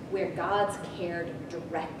Kronos, where gods cared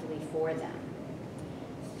directly for them.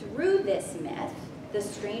 Through this myth, the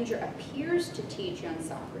stranger appears to teach young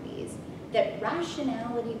Socrates that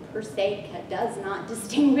rationality per se does not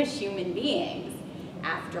distinguish human beings.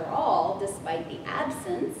 After all, despite the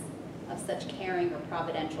absence of such caring or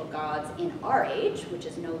providential gods in our age, which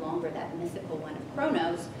is no longer that mythical one of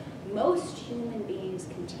Kronos, most human beings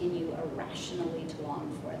continue irrationally to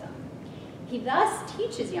long for them. He thus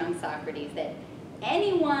teaches young Socrates that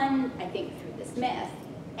anyone, I think through this myth,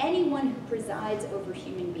 anyone who presides over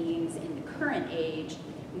human beings in the current age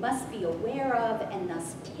must be aware of and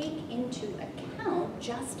thus take into account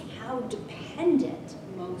just how dependent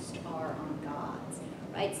most are on gods,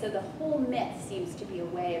 right? So the whole myth seems to be a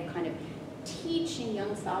way of kind of teaching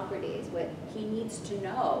young Socrates what he needs to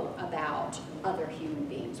know about other human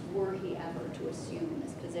beings, were he ever to assume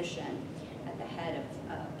this position at the head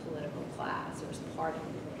of a political class or as part of a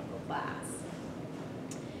political class.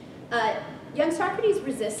 Young Socrates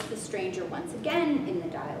resists the stranger once again in the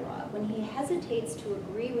dialogue when he hesitates to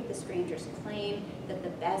agree with the stranger's claim that the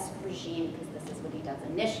best regime, because this is what he does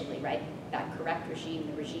initially, right? That correct regime,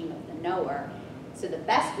 the regime of the knower. So the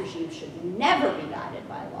best regime should never be guided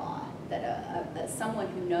by law. That someone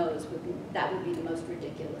who knows, that would be the most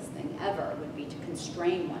ridiculous thing ever, would be to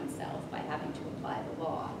constrain oneself by having to apply the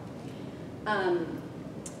law.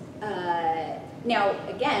 Now,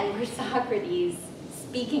 again, were Socrates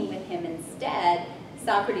speaking with him instead,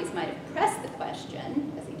 Socrates might have pressed the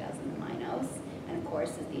question, as he does in the Minos, and of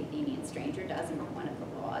course, as the Athenian stranger does in one of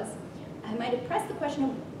the laws. I might have pressed the question of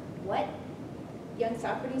what young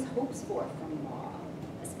Socrates hopes for from law,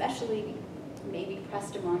 especially maybe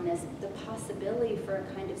pressed him on this, the possibility for a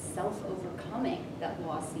kind of self-overcoming that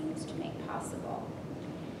law seems to make possible.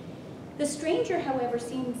 The stranger, however,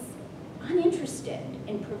 seems uninterested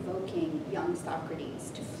in provoking young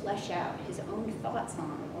Socrates to flesh out his own thoughts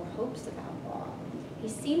on or hopes about law. He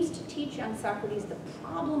seems to teach young Socrates the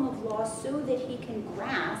problem of law so that he can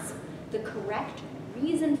grasp the correct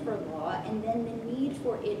reason for law and then the need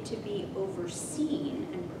for it to be overseen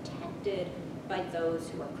and protected by those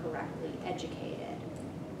who are correctly educated.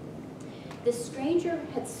 The stranger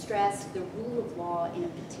had stressed the rule of law in a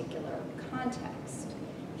particular context.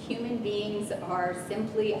 Human beings are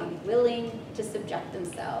simply unwilling to subject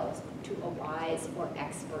themselves to a wise or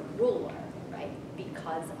expert ruler, right,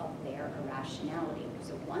 because of their irrationality.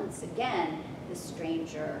 So once again, the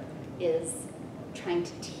stranger is trying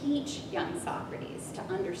to teach young Socrates to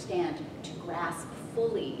understand, to grasp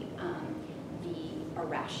fully the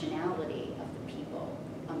irrationality of the people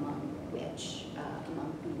among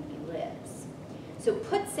whom he lives. So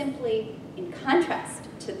put simply, in contrast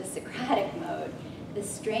to the Socratic mode, the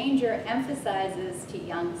stranger emphasizes to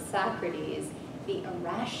young Socrates the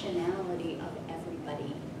irrationality of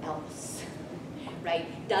everybody else,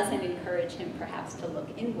 right? Doesn't encourage him perhaps to look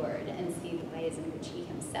inward and see the ways in which he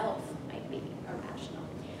himself might be irrational.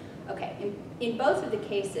 Okay, in both of the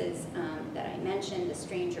cases that I mentioned, the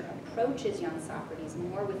stranger approaches young Socrates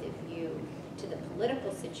more with a view to the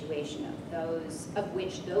political situation of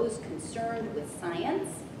which those concerned with science.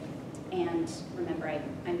 And remember,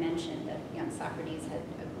 I mentioned that young Socrates had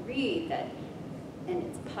agreed that, and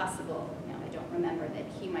it's possible, now I don't remember, that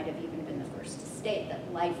he might have even been the first to state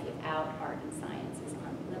that life without art and science is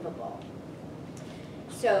unlivable.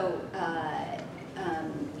 So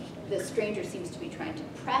the stranger seems to be trying to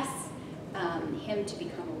press him to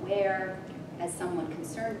become aware, as someone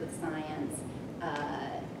concerned with science,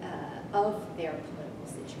 of their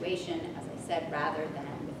political situation, as I said, rather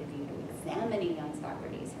than with a view to examining young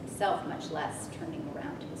Socrates himself, much less turning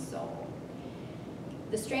around his soul.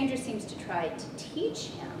 The stranger seems to try to teach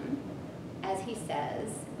him, as he says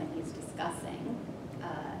when he's discussing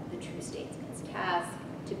the true statesman's task,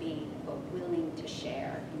 to be, quote, willing to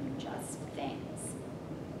share in just things.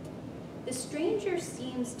 The stranger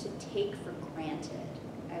seems to take for granted,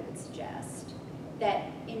 I would suggest,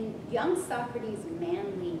 that in young Socrates'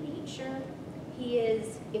 manly nature, he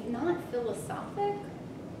is, if not philosophic,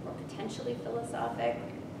 or potentially philosophic,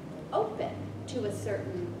 open to a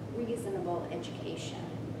certain reasonable education.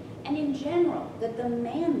 And in general, that the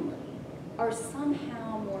manly are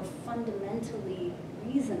somehow more fundamentally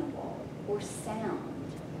reasonable or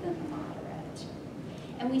sound than the moderate.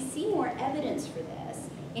 And we see more evidence for this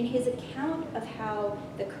in his account of how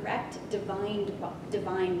the correct divine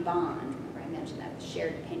bond, remember I mentioned that, the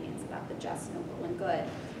shared opinions about the just, noble, and good,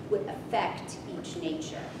 would affect each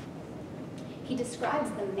nature. He describes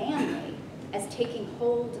the manly as taking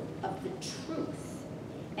hold of the truth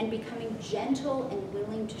and becoming gentle and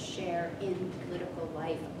willing to share in political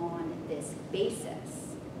life on this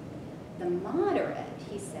basis. The moderate,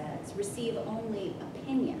 he says, receive only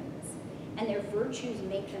opinions, and their virtues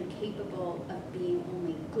make them capable of being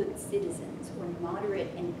only good citizens or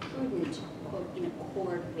moderate and prudent, quote, in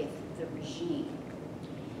accord with the regime.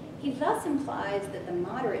 He thus implies that the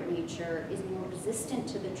moderate nature is more resistant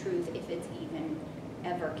to the truth if it's even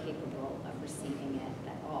ever capable of receiving it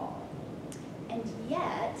at all. And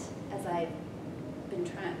yet, as I've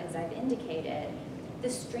indicated, the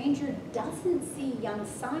stranger doesn't see young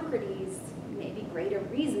Socrates' maybe greater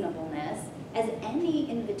reasonableness as any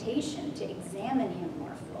invitation to examine him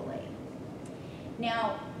more fully.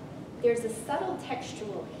 Now, there's a subtle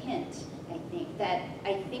textual hint, I think, that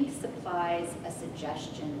supplies a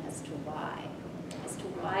suggestion as to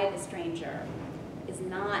why the stranger is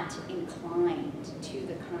not inclined to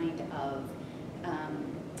the kind of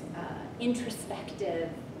introspective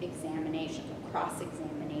examinations or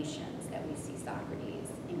cross-examinations that we see Socrates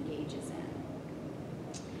engages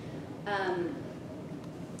in.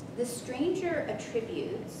 The stranger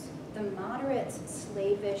attributes the moderate's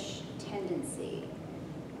slavish tendency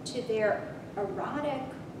to their erotic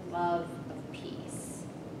love of peace.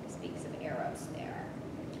 He speaks of eros there.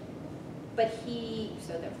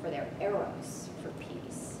 For their eros, for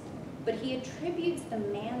peace. But he attributes the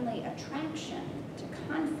manly attraction to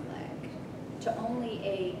conflict to only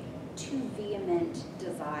a too vehement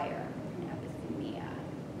desire, an epithumia.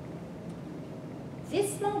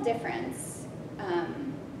 This small difference,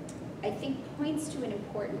 I think, points to an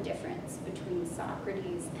important difference between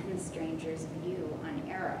Socrates and the stranger's view on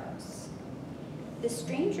eros. The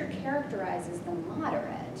stranger characterizes the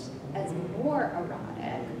moderate as more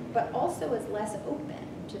erotic, but also as less open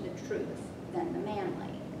to the truth than the manly.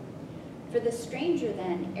 For the stranger,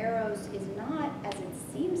 then, eros is not, as it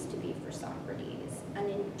seems to be for Socrates, an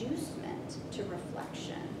inducement to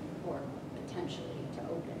reflection or potentially to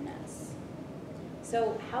openness.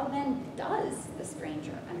 So how then does the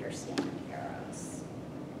stranger understand eros?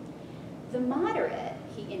 The moderate,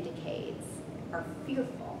 he indicates, are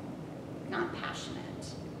fearful, not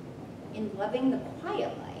passionate, in loving the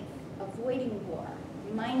quiet life, avoiding war,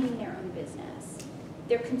 minding their own business.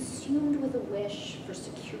 They're consumed with a wish for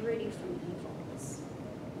security from evils.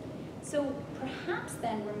 So perhaps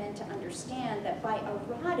then we're meant to understand that by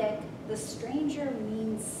erotic, the stranger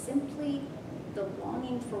means simply the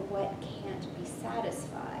longing for what can't be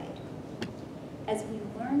satisfied. As we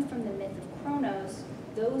learn from the myth of Kronos,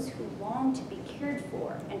 those who long to be cared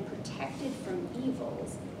for and protected from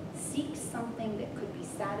evils seek something that could be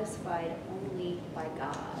satisfied only by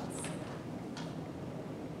gods.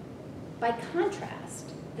 By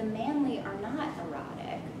contrast, the manly are not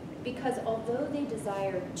erotic because although they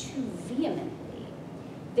desire too vehemently,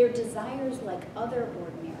 their desires, like other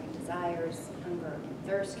ordinary desires, hunger and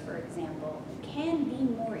thirst, for example, can be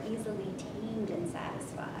more easily tamed and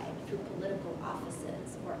satisfied through political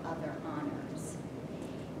offices or other honors.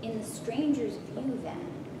 In the stranger's view, then,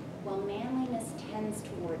 while manliness tends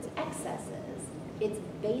towards excesses, its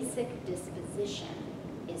basic disposition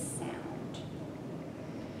is sound.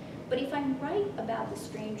 But if I'm right about the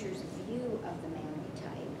stranger's view of the manly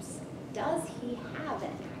types, does he have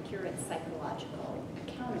an accurate psychological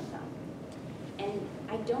account of them? And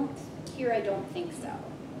I don't think so.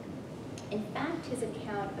 In fact, his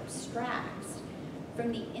account abstracts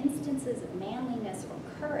from the instances of manliness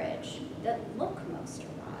or courage that look most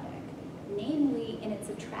erotic, namely in its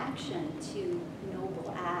attraction to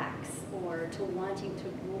noble acts or to wanting to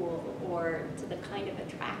rule or to the kind of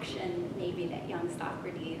attraction maybe that young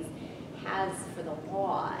Socrates has for the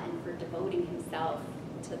law and for devoting himself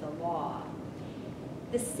to the law.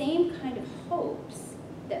 The same kind of hopes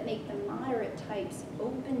that make the moderate types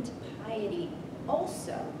open to piety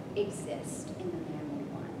also exist in the manly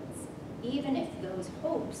ones, even if those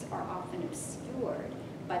hopes are often obscured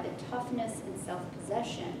by the toughness and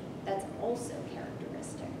self-possession that's also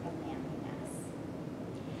characteristic of manliness.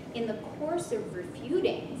 In the course of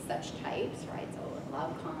refuting such types, right, so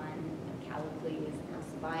Glaucon, Callicles,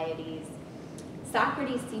 Alcibiades,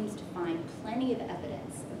 Socrates seems to find plenty of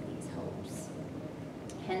evidence of these hopes.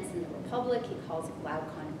 Hence, in the Republic, he calls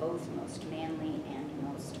Glaucon both most manly and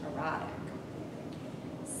most erotic.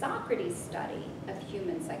 Socrates' study of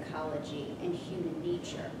human psychology and human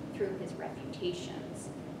nature through his refutations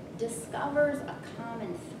discovers a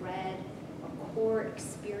common thread or core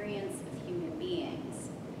experience of human beings,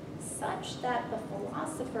 such that the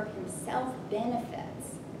philosopher himself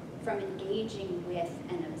benefits from engaging with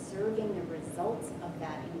and observing the results of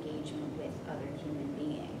that engagement with other human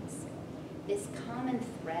beings. This common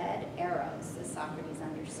thread, eros, as Socrates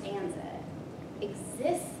understands it,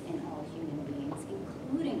 exists in all human beings,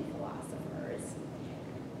 including philosophers,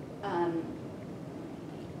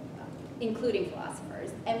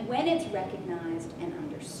 and when it's recognized and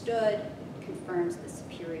understood, confirms the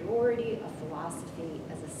superiority of philosophy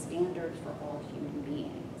as a standard for all human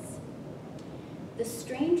beings. The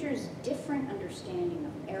stranger's different understanding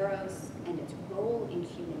of eros and its role in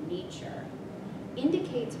human nature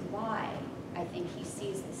indicates why I think he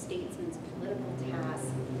sees the statesman's political task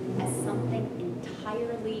as something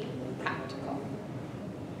entirely practical.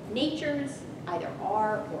 Natures either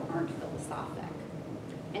are or aren't philosophic,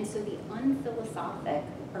 and so the unphilosophic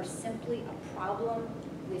are simply a problem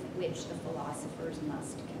with which the philosophers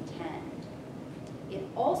must contend. It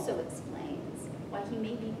also explains why he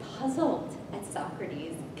may be puzzled at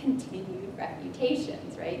Socrates' continued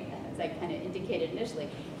refutations, right? As I kind of indicated initially,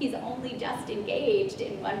 he's only just engaged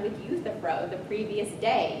in one with Euthyphro the previous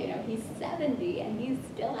day. You know, he's 70 and he's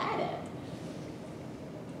still at it.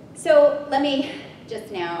 So let me just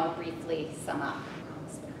now briefly sum up.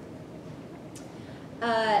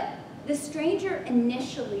 The stranger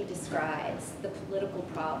initially describes the political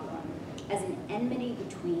problem as an enmity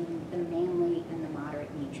between the manly and the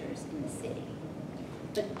moderate natures in the city.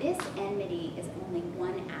 But this enmity is only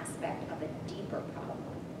one aspect of a deeper problem.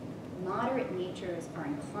 Moderate natures are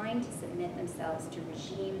inclined to submit themselves to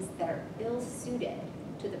regimes that are ill-suited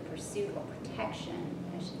to the pursuit or protection,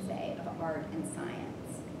 I should say, of art and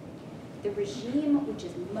science. The regime which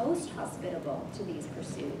is most hospitable to these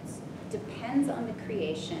pursuits depends on the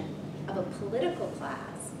creation of a political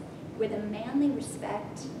class where the manly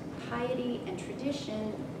respect piety and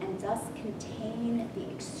tradition and thus contain the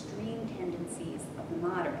extreme tendencies of the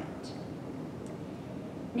moderate.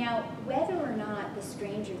 Now, whether or not the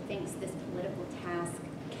stranger thinks this political task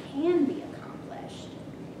can be accomplished,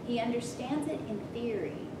 he understands it in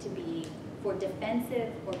theory to be for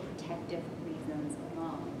defensive or protective reasons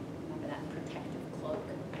alone. Remember that protective cloak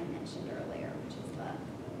I mentioned earlier, which is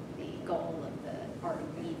the goal of the art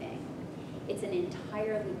of weaving. It's an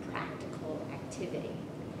entirely practical activity.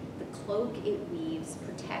 The cloak it weaves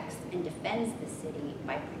protects and defends the city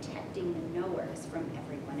by protecting the knowers from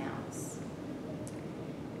everyone else.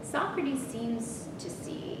 Socrates seems to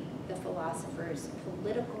see the philosopher's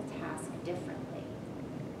political task differently.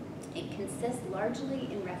 It consists largely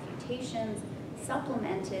in refutations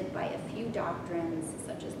supplemented by a few doctrines,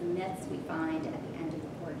 such as the myths we find at the end of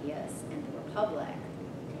the Gorgias and the Republic.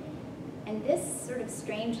 And this sort of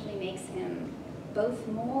strangely makes him both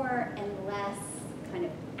more and less kind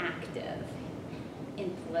of active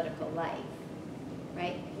in political life,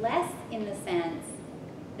 right? Less in the sense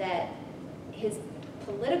that his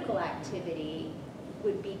political activity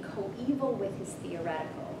would be coeval with his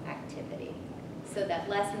theoretical activity. So that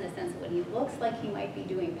less in the sense that when he looks like he might be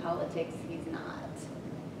doing politics, he's not.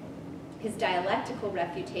 His dialectical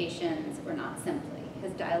refutations, or not simply,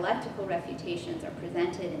 his dialectical refutations are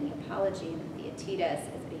presented in the Apology and the Theaetetus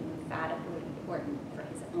as being emphatically important for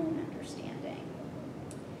his own understanding.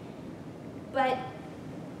 But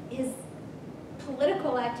his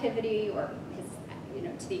political activity, or his,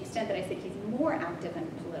 to the extent that I said he's more active in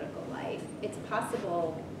political life, it's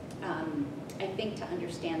possible, I think, to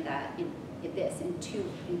understand that in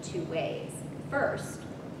two ways. First,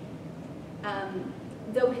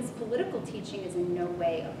 though his political teaching is in no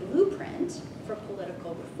way a blueprint for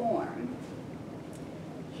political reform,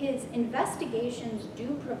 his investigations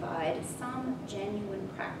do provide some genuine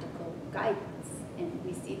practical guidance, and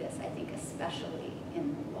we see this, I think, especially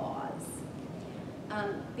in the laws,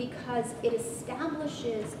 because it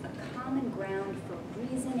establishes a common ground for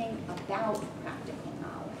reasoning about practical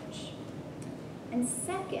knowledge. And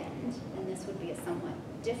second, and this would be a somewhat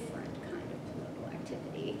different kind of political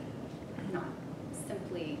activity,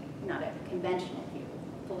 not a conventional view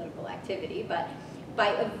of political activity, but by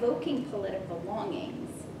evoking political longings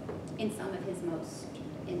in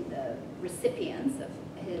the recipients of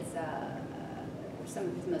his, some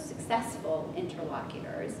of his most successful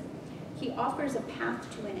interlocutors, he offers a path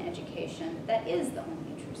to an education that is the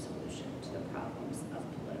only true solution to the problems of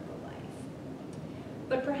political life.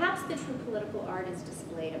 But perhaps the true political art is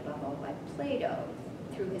displayed above all by Plato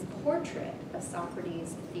through his portrait of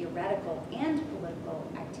Socrates' theoretical and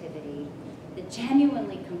political activity that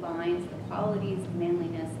genuinely combines the qualities of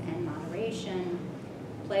manliness and moderation.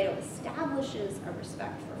 Plato establishes a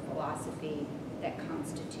respect for philosophy that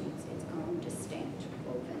constitutes its own distinct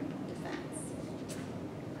woven defense.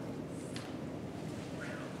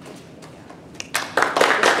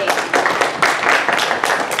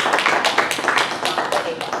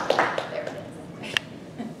 There it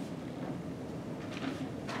is.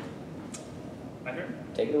 My turn?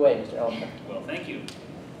 Take it away, Mr. Helfer. Well, thank you.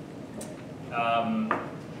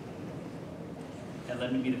 And let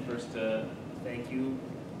me be the first to thank you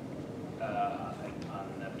on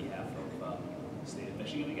behalf of the state of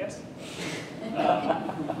Michigan, I guess.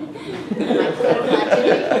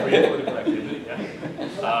 For your political activity, yeah.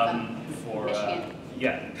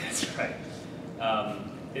 Yeah, that's right. I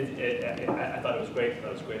thought it was great. I thought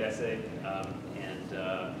it was a great essay, and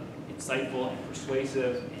insightful and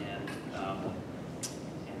persuasive, and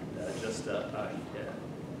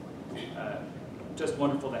just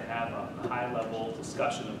wonderful to have a high-level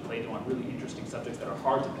discussion of Plato on really interesting subjects that are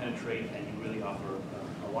hard to penetrate, and you really offer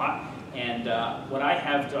a lot. And what I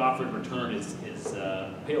have to offer in return is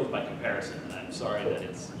pales by comparison, and I'm sorry that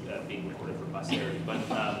it's being recorded for posterity. But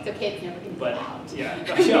it's okay, it's never going to be out. Yeah,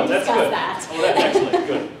 yeah, that's good. That. Oh, that's excellent.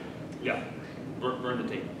 Good. Yeah, burn the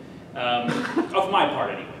tape. Of my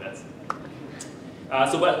part, anyway. That's.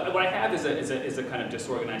 So what I have is a kind of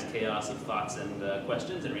disorganized chaos of thoughts and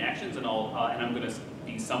questions and reactions, and I'm going to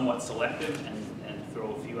be somewhat selective and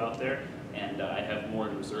throw a few out there, and I have more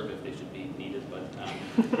in reserve if they should be needed. But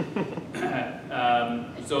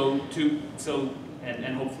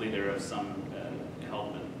and hopefully they're of some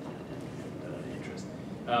help and interest.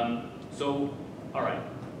 All right.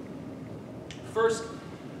 First.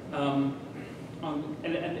 And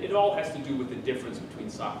it all has to do with the difference between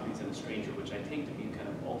Socrates and a stranger, which I take to be kind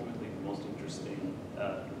of ultimately the most interesting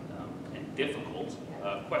and difficult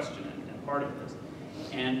question and part of this.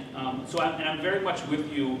 And so I'm very much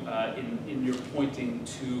with you in your pointing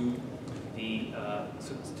to the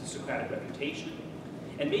to Socratic refutation,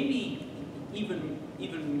 and maybe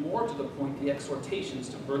even more to the point, the exhortations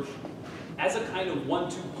to virtue, as a kind of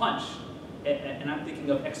 1-2 punch. And I'm thinking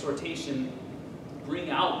of exhortation, bring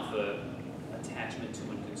out the attachment to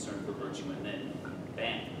and concern for virtue, and then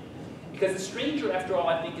bam. Because the stranger, after all,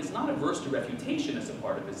 I think, is not averse to refutation as a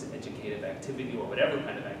part of his educative activity or whatever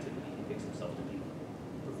kind of activity he thinks himself to be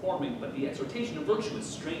performing, but the exhortation of virtue is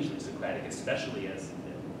strangely Socratic, especially as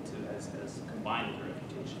combined with the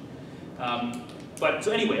refutation. But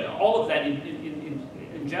so anyway, all of that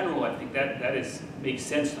in general, I think that makes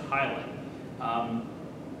sense to highlight.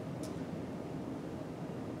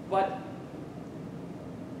 But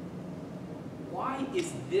why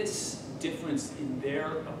is this difference in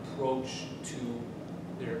their approach to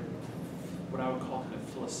their, what I would call kind of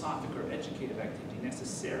philosophic or educative activity,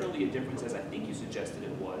 necessarily a difference, as I think you suggested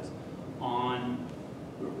it was, on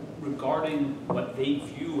regarding what they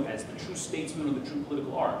view as the true statesman or the true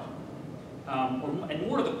political art? And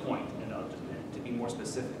more to the point, to be more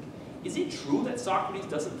specific, is it true that Socrates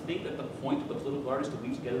doesn't think that the point of the political art is to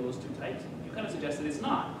weave together those two types? You kind of suggested it's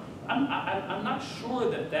not. I'm not sure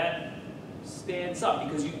that stands up,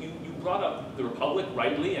 because you brought up the Republic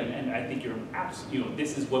rightly, and I think you're absolutely,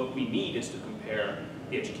 this is what we need, is to compare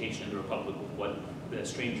the education of the Republic with what the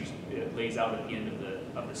Strangers lays out at the end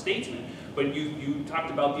of the Statesman. But you talked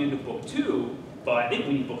about the end of Book 2, but I think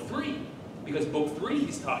we need Book 3, because Book 3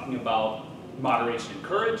 he's talking about moderation and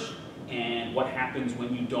courage, and what happens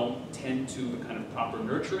when you don't tend to the kind of proper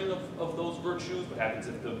nurturing of those virtues. What happens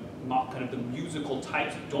if the kind of the musical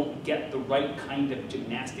types don't get the right kind of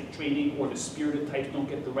gymnastic training, or the spirited types don't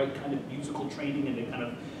get the right kind of musical training, and they kind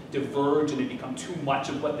of diverge and they become too much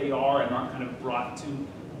of what they are and aren't kind of brought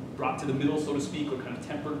to the middle, so to speak, or kind of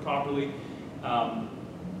tempered properly.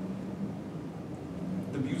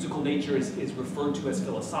 The musical nature is referred to as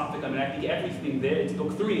philosophic. I mean, I think everything there, it's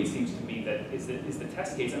Book 3, it seems to me, that is the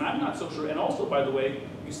test case. And I'm not so sure. And also, by the way,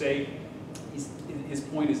 you say his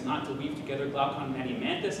point is not to weave together Glaucon and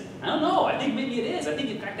Adimantus. I don't know. I think maybe it is. I think,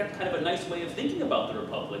 in fact, that's kind of a nice way of thinking about the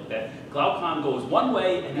Republic, that Glaucon goes one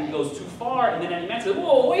way and then goes too far, and then Adimantus says,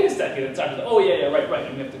 whoa, wait a second. And Socrates says, oh, yeah, right,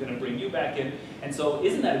 and we have to kind of bring you back in. And so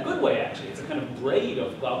isn't that a good way, actually? It's a kind of braid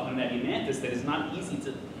of Glaucon and Adimantus that is not easy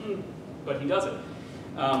to, but he does it.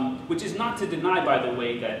 Which is not to deny, by the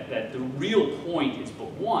way, that the real point is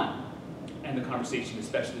Book 1, and the conversation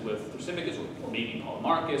especially with Thrasymachus, or maybe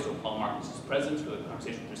Polemarchus, or Polemarchus' presence, or the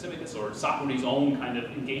conversation with Thrasymachus, or Socrates' own kind of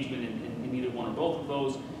engagement in either one or both of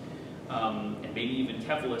those, and maybe even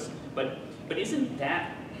Cephalus. But isn't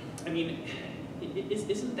that, I mean,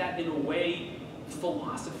 isn't that in a way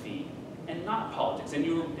philosophy and not politics? And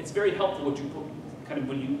it's very helpful what you kind of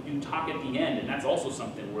when you talk at the end, and that's also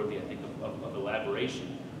something worthy, I think, of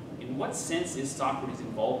elaboration. In what sense is Socrates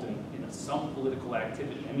involved in some political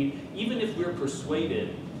activity? I mean, even if we're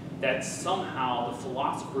persuaded that somehow the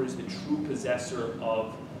philosopher is the true possessor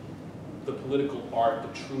of the political art,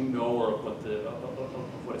 the true knower of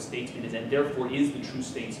what a statesman is, and therefore is the true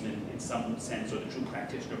statesman in some sense, or the true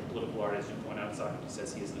practitioner of political art, as you point out, Socrates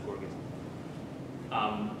says he is the Gorgias.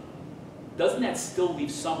 Doesn't that still leave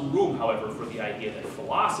some room, however, for the idea that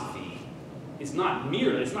philosophy is not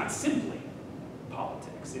merely, it's not simply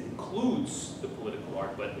politics. It includes the political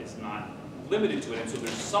art, but it's not limited to it, and so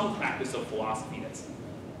there's some practice of philosophy that's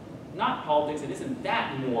not politics, and isn't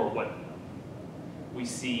that more what we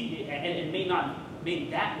see, and may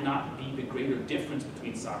that not be the greater difference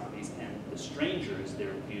between Socrates and the strangers,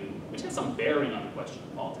 their view, which has some bearing on the question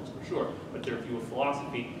of politics for sure, but their view of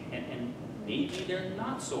philosophy, and maybe they're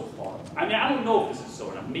not so far. I mean, I don't know if this is so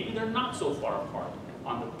or not. Maybe they're not so far apart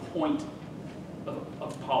on the point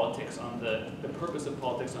of politics, on the purpose of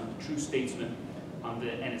politics, on the true statesman,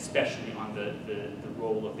 and especially on the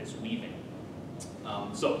role of this weaving.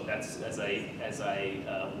 So that's, as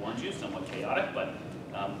I warned you, somewhat chaotic, but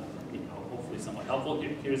hopefully somewhat helpful.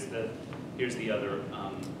 Here's the other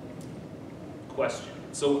question.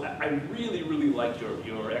 So I really, really liked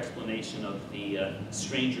your explanation of the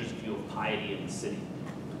stranger's view of piety in the city.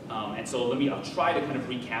 And so I'll try to kind of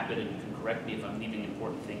recap it, and you can correct me if I'm leaving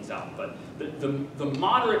important things out. But the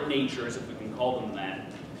moderate natures, if we can call them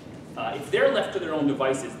that, if they're left to their own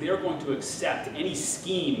devices, they're going to accept any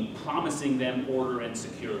scheme promising them order and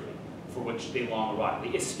security for which they long arrive,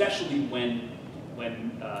 especially when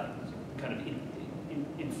kind of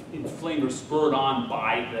inflamed or spurred on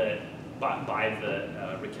by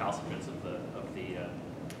the recalcitrance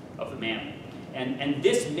of the man. And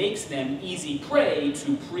this makes them easy prey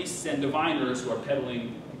to priests and diviners who are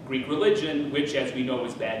peddling Greek religion, which, as we know,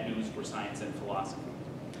 is bad news for science and philosophy.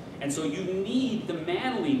 And so you need the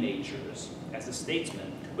manly natures as a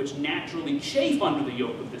statesman, which naturally chafe under the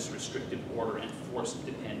yoke of this restrictive order and forced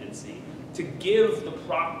dependency, to give the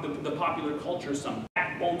popular culture some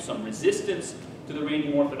backbone, some resistance to the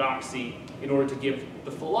reigning orthodoxy, in order to give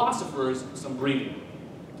the philosophers some breathing room.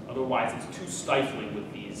 Otherwise, it's too stifling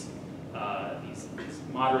with these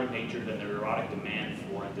moderate natures and their erotic demand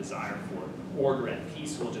for and desire for order and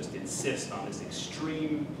peace will just insist on this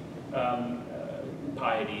extreme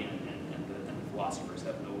piety, and the philosophers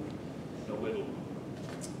have no wiggle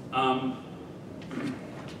room.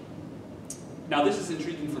 Now, this is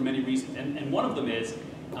intriguing for many reasons, and one of them is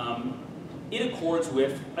it accords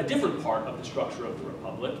with a different part of the structure of the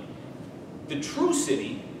Republic. The true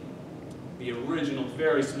city, the original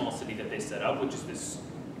very small city that they set up, which is this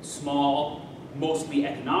small, mostly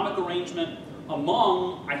economic arrangement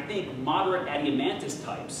among, I think, moderate adiamantist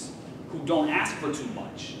types who don't ask for too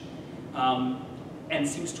much, and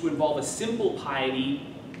seems to involve a simple piety,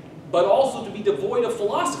 but also to be devoid of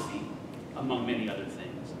philosophy, among many other things.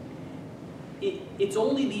 It's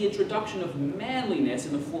only the introduction of manliness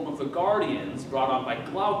in the form of the guardians brought on by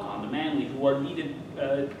Glaucon, the manly, who are needed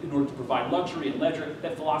in order to provide luxury and leisure,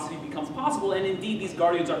 that philosophy becomes possible. And indeed, these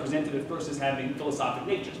guardians are presented at first as having philosophic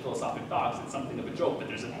natures, philosophic thoughts. It's something of a joke, but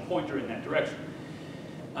there's a pointer in that direction.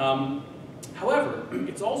 However,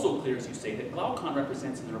 it's also clear, as you say, that Glaucon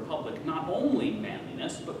represents in the Republic not only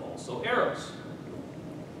manliness, but also eros.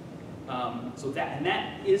 So that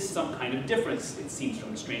is some kind of difference, it seems,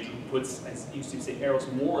 from the stranger, who puts, as you used to say, eros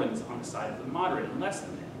more on the side of the moderate and less than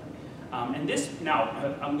manly. And this, now,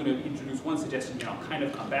 I'm going to introduce one suggestion here, I'll kind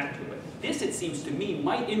of come back to it, but this, it seems to me,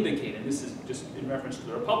 might indicate, and this is just in reference to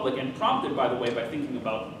the Republic, and prompted, by the way, by thinking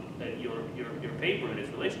about your paper and its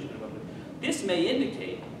relation to the Republic, this may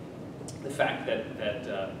indicate the fact that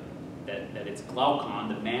it's Glaucon,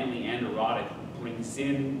 the manly and erotic, who brings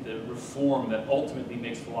in the reform that ultimately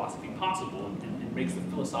makes philosophy possible and makes the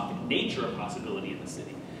philosophic nature a possibility in the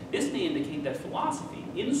city. This may indicate that philosophy,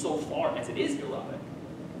 insofar as it is erotic,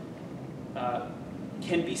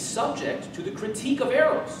 can be subject to the critique of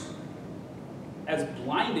eros as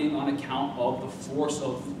blinding on account of the force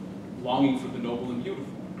of longing for the noble and beautiful.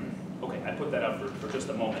 Okay, I put that up for just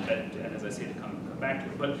a moment, and as I say, to come back to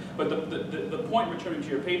it. But the point, returning to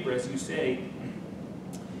your paper, as you say,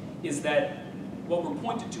 is that what we're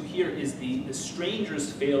pointed to here is the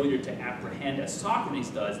stranger's failure to apprehend, as Socrates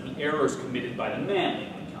does, the errors committed by the manly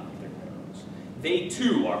on account of their errors. They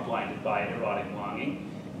too are blinded by erotic longing,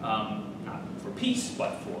 not for peace,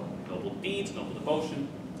 but for noble deeds, noble devotion.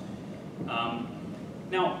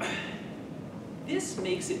 Now, this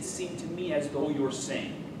makes it seem to me as though you're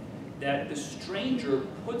saying that the stranger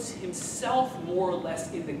puts himself more or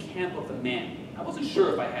less in the camp of the man. I wasn't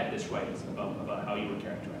sure if I had this right about how you were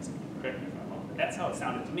characterizing it. Correct me if I'm wrong, but that's how it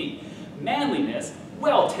sounded to me. Manliness,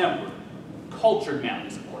 well-tempered, cultured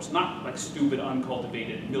manliness, of course, not like stupid,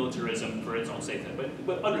 uncultivated militarism for its own sake,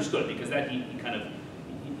 but understood, because that he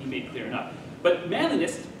made clear enough. But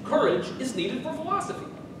manliness, courage, is needed for philosophy.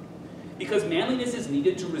 Because manliness is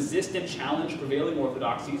needed to resist and challenge prevailing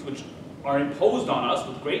orthodoxies, which are imposed on us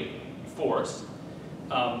with great force,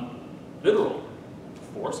 literal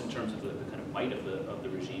force in terms of the kind of might of the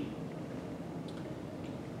regime.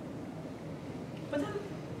 But then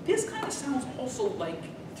this kind of sounds also like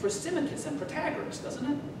Thrasymachus and Protagoras, doesn't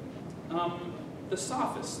it? The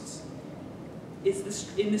sophists is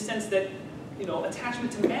this in the sense that, you know,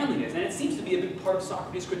 attachment to manliness, and it seems to be a big part of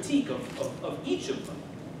Socrates' critique of each of them.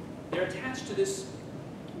 They're attached to this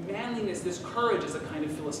manliness, this courage as a kind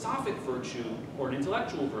of philosophic virtue or an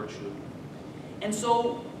intellectual virtue. And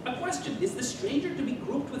so, a question, is the stranger to be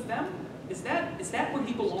grouped with them? Is that where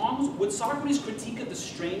he belongs? Would Socrates' critique of the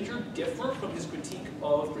stranger differ from his critique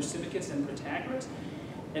of Thrasymachus and Protagoras?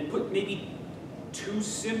 And put maybe too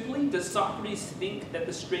simply, does Socrates think that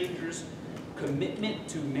the stranger's commitment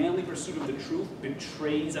to manly pursuit of the truth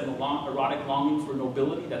betrays an erotic longing for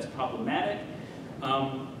nobility that's problematic?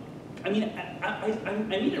 I mean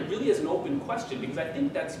it really as an open question, because I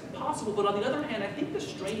think that's possible, but on the other hand, I think the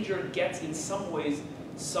stranger gets in some ways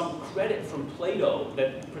some credit from Plato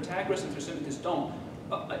that Protagoras and Thrasymachus don't.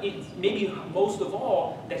 Maybe most of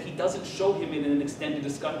all, that he doesn't show him in an extended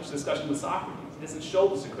discussion with Socrates. He doesn't show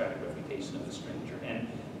the Socratic refutation of the stranger.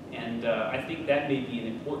 And I think that may be an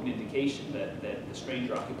important indication that the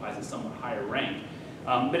stranger occupies a somewhat higher rank.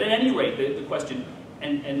 But at any rate, the question,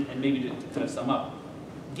 and maybe to kind of sum up,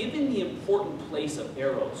 given the important place of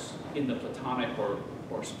Eros in the Platonic or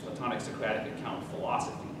Platonic Socratic account of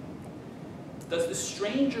philosophy, does the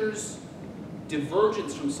stranger's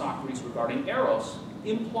divergence from Socrates regarding Eros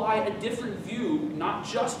imply a different view, not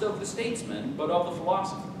just of the statesman, but of the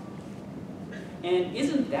philosopher? And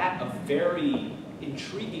isn't that a very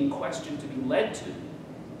intriguing question to be led to,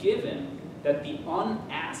 given that the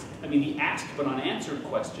asked but unanswered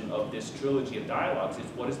question of this trilogy of dialogues is,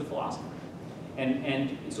 what is the philosopher?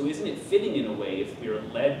 And so isn't it fitting in a way, if we are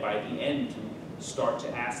led by the end to start to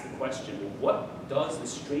ask the question, well, what does the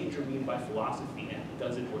stranger mean by philosophy, and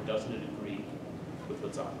does it or doesn't it agree with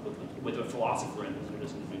the philosopher, and does it or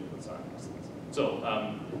doesn't agree with what Socrates says? So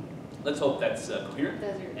let's hope that's clear.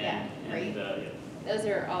 Those are, great. Those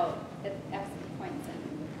are all excellent points,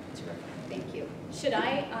 and terrific. Thank you. Should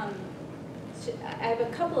I have a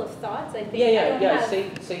couple of thoughts. I think Yeah.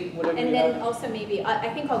 Say whatever. And then also maybe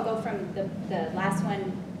I think I'll go from the last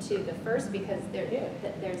one to the first, because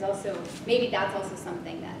there's also maybe that's also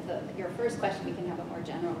something that your first question we can have a more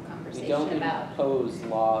general conversation we don't about. Impose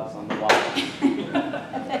laws on the wall.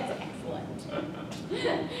 That's excellent.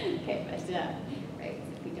 Okay, but right,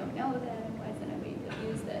 if we don't know that, why isn't we would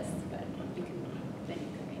use this? But you can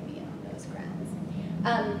maybe in on those grounds.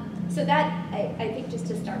 So that, I think, just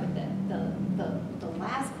to start with the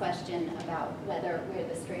last question about where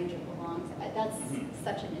the stranger belongs, that's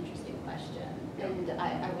such an interesting question. And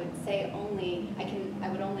I would say I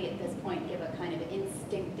would only at this point give a kind of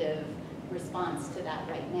instinctive response to that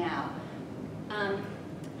right now.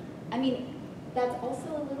 I mean, that's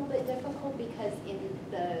also a little bit difficult because in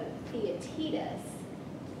the Theaetetus,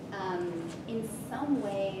 in some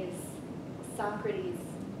ways, Socrates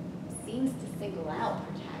seems to single out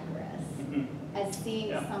Protagoras as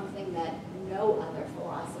seeing something that no other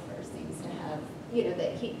philosopher seems to have. You know,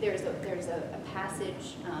 that there's a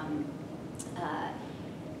passage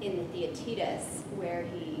in the Theaetetus where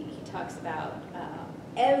he talks about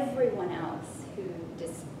everyone else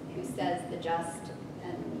who says the just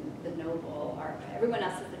and the noble are, everyone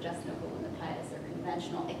else is the just, noble, and the pious are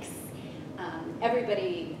conventional.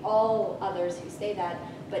 Everybody, all others who say that,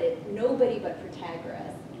 but nobody but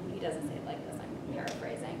Protagoras, and he doesn't say it like this, I'm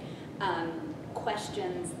paraphrasing,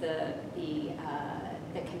 questions the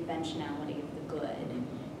conventionality of the good.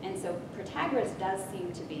 And so Protagoras does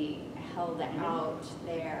seem to be held out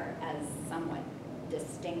there as somewhat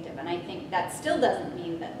distinctive. And I think that still doesn't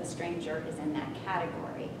mean that the stranger is in that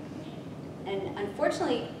category. And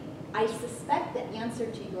unfortunately, I suspect the answer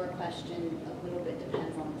to your question a little bit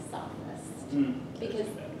depends on the sophist. Because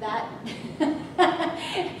that,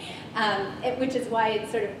 which is why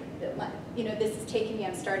it's sort of, you know, this is taking me,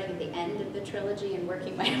 I'm starting at the end of the trilogy and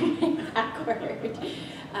working my way backward,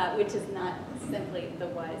 which is not simply the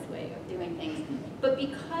wise way of doing things. But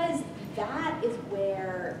because that is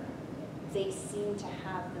where they seem to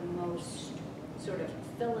have the most sort of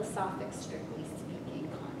philosophic, strictly speaking,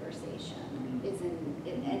 conversation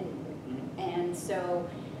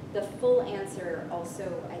the full answer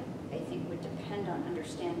also, I think, would depend on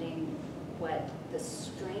understanding what the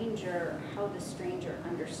stranger, how the stranger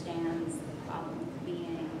understands the problem of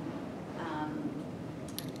being,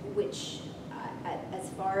 which, as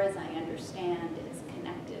far as I understand, is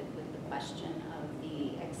connected with the question of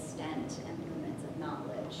the extent and limits of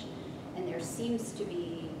knowledge. And there seems to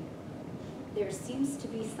be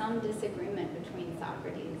some disagreement between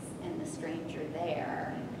Socrates and the stranger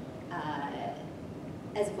there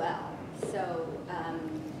as well. So,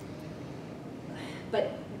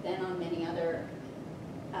 but then on many other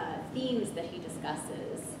themes that he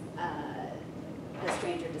discusses, the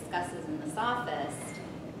stranger discusses in the Sophist.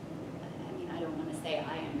 I mean, I don't want to say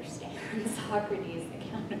I understand Socrates'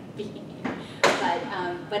 account of being,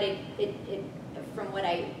 but it from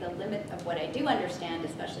the limit of what I do understand,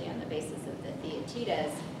 especially on the basis of the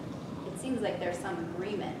Theaetetus, it seems like there's some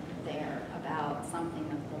agreement there about something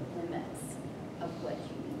of the limits of what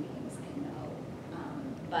human beings can know.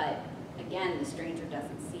 But again, the stranger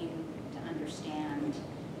doesn't seem to understand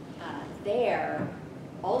there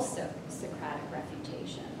also Socratic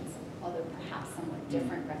refutations, although perhaps somewhat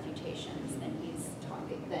different refutations than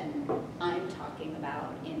I'm talking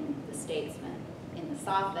about in the Statesman. In the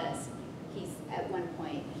Sophist, at one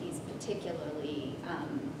point he's particularly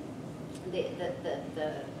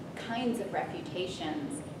the kinds of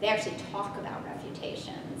refutations. They actually talk about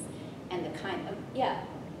refutations and the kind of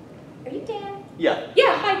Are you Dan? Yeah.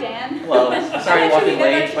 Yeah, hi Dan. Hello. Sorry, Actually, walking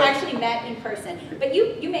late. we've never actually met in person, but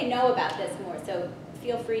you may know about this more, so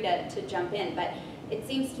feel free to jump in. But it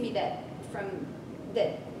seems to me that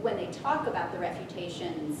when they talk about the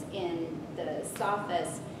refutations in the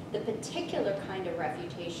Sophist, the particular kind of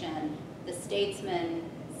refutation the Statesman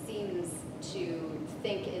seems to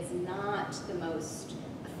think is not the most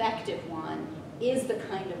effective one is the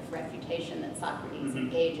kind of refutation that Socrates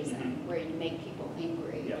engages in, where you make people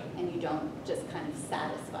angry and you don't just kind of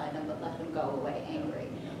satisfy them but let them go away angry.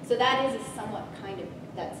 So that is a somewhat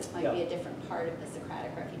that might be a different part of the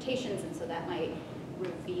Socratic refutations, and so that might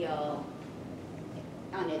reveal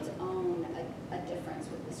on its own a difference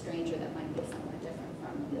with the stranger that might be somewhat different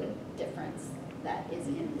from the difference that is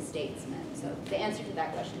in the Statesman. So the answer to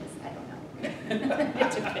that question is, I don't know.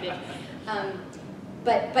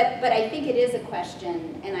 But I think it is a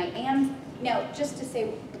question, and I am, now just to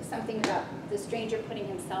say something about the stranger putting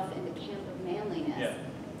himself in the camp of manliness. Yeah.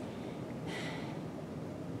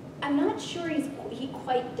 I'm not sure he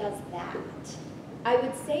quite does that. I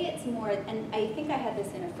would say it's more, and I think I had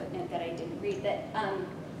this in a footnote that I didn't read, that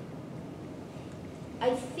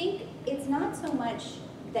I think it's not so much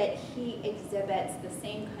that he exhibits the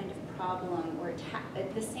same kind of problem or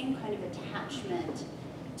the same kind of attachment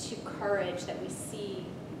to courage that we see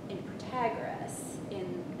in Protagoras,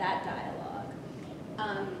 in that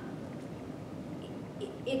dialogue.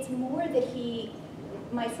 It's more that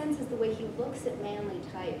my sense is the way he looks at manly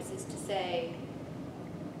types is to say,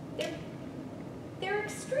 they're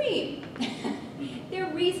extreme,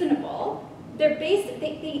 they're reasonable, they're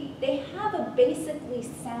they have a basically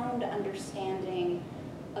sound understanding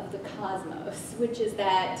of the cosmos, which is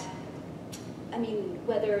that, I mean,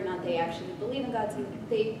 whether or not they actually believe in gods,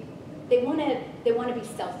 they want to be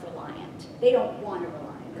self-reliant. They don't want to rely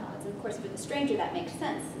on gods. And of course, for the stranger, that makes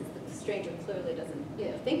sense, since the stranger clearly doesn't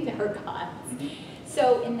think there are gods.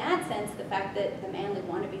 So in that sense, the fact that the manly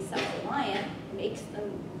want to be self-reliant makes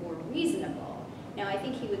them more reasonable. Now, I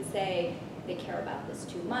think he would say they care about this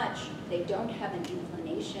too much. They don't have an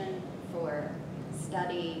inclination for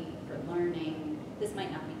study, for learning. This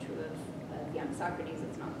might not be true of young Socrates.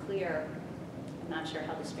 It's not clear. I'm not sure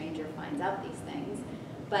how the stranger finds out these things,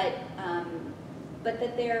 but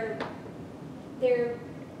that they're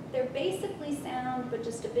basically sound, but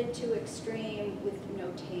just a bit too extreme, with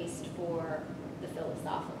no taste for the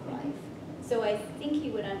philosophical life. So I think he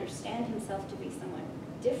would understand himself to be somewhat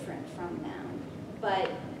different from them,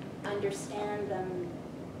 but understand them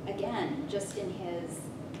again just in his.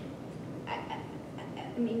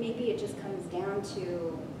 I mean, maybe it just comes down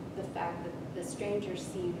to the fact that the stranger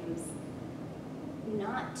seems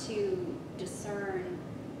not to discern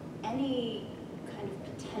any kind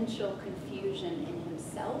of potential confusion in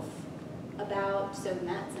himself about, so in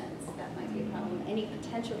that sense, that might be a problem, any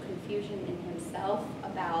potential confusion in himself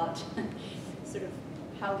about sort of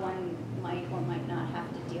how one might or might not have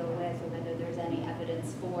to deal with, or whether there's any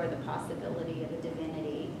evidence for the possibility of a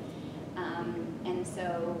divinity. And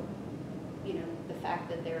so, you know, the fact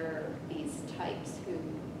that there are these types who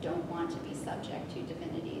don't want to be subject to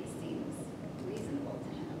divinity seems reasonable to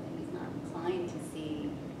him, and he's not inclined to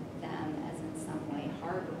see them as in some way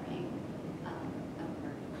harboring a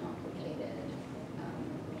more complicated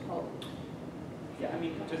hope. Yeah, I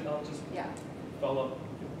mean, I'll just Yeah. follow up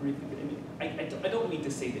briefly. I mean, I don't mean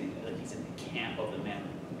to say that he's in the camp of the man.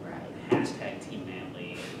 Right. Hashtag Team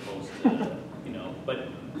Manly, as opposed to, you know, but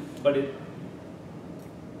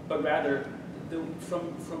rather,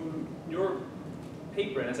 from your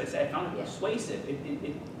paper, and as I said, I found it Yeah. persuasive.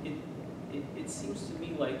 It seems to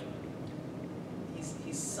me like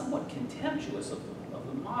he's somewhat contemptuous of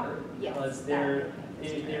the modern, Yes, because that's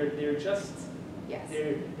they're just Yes.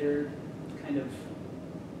 they're kind of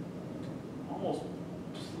almost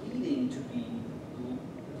pleading to be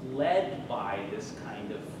led by this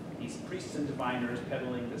kind of these priests and diviners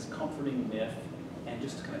peddling this comforting myth, and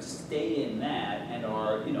just kind of stay in that, and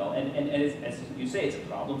are, you know, and as you say, it's a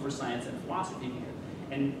problem for science and philosophy,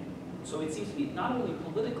 and so it seems to be not only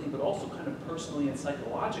politically but also kind of personally and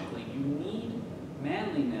psychologically, you need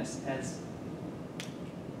manliness as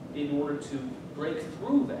in order to break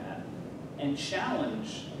through that and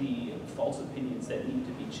challenge the false opinions that need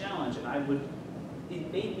to be challenged. And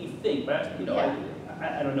it made me think, but you know, Yeah.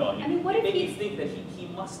 I don't know. I mean, what it if made me he's- think that he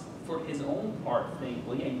must, for his own part, think,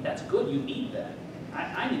 well, yeah, that's good. You need that.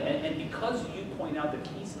 And because you point out that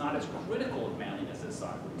he's not as critical of manliness as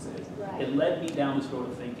Socrates is, Right. it led me down this road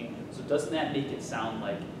of thinking. So doesn't that make it sound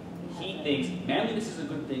like he thinks manliness is a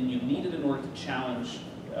good thing? You need it in order to challenge,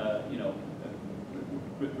 you know,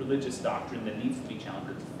 religious doctrine that needs to be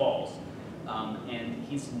challenged. It's false. And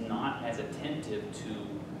he's not as attentive to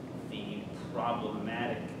the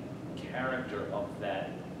problematic character of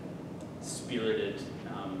that spirited,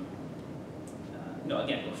 no,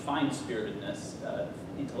 again, refined spiritedness,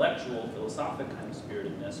 intellectual, philosophic kind of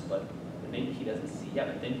spiritedness, but maybe he doesn't see. Yeah,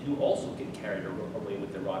 but then you also get carried away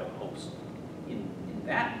with erotic hopes in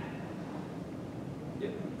that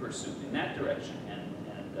pursuit, in that direction.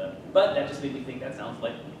 But that just made me think that sounds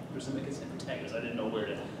like Thrasymachus and Protagoras. I didn't know where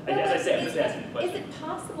to. As I say, I'm just asking the question. Is it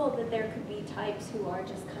possible that there could be types who are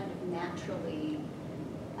just kind of naturally,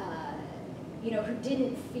 you know, who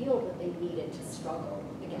didn't feel that they needed to struggle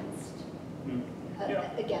against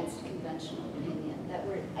against conventional opinion? That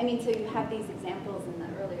were, I mean, so you have these examples in the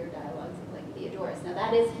earlier dialogues of like Theodorus.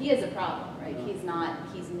 Now he is a problem, right? He's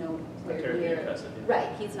nowhere near,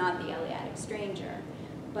 right? He's not the Eleatic stranger,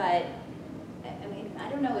 but. I mean, I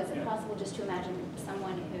don't know, is it possible just to imagine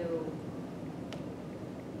someone who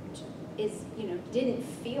is, you know, didn't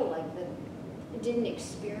feel like didn't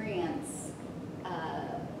experience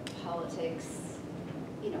politics,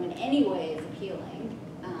 you know, in any way as appealing,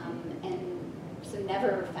 and so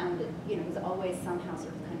never found it, you know, was always somehow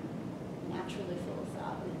sort of kind of naturally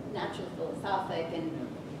philosophic, and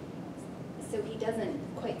so he doesn't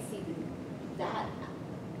quite see that,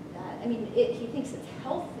 I mean, he thinks it's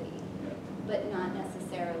healthy, but not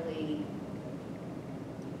necessarily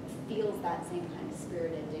feels that same kind of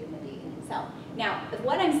spirited dignity in himself. Now, if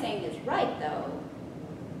what I'm saying is right, though,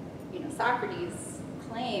 you know, Socrates'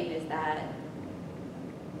 claim is that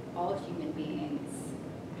all human beings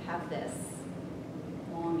have this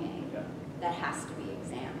longing that has to be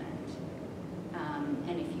examined.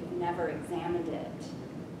 And if you've never examined it,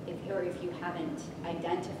 or if you haven't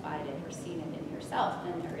identified it or seen it in yourself,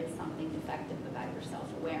 then there is something defective about your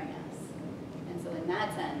self-awareness. And so in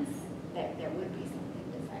that sense, there would be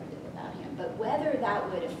something defective about him. But whether that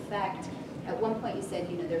would affect, at one point you said,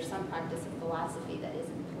 you know, there's some practice of philosophy that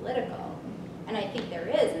isn't political. And I think there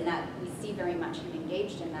is, and that we see very much him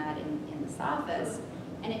engaged in that in the Sophists.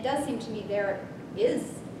 And it does seem to me there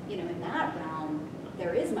is, you know, in that realm,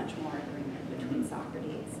 there is much more agreement between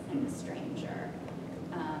Socrates and the stranger.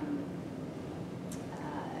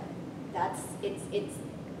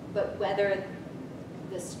 But whether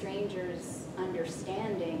the stranger's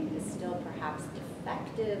understanding is still perhaps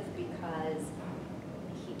defective because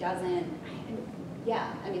he doesn't,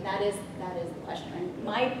 yeah, I mean, that is the question. And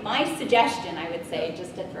my suggestion, I would say,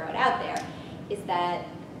 just to throw it out there, is that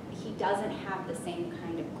he doesn't have the same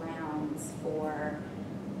kind of grounds for,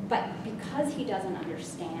 but because he doesn't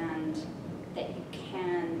understand that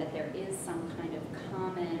that there is some kind of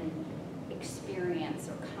common experience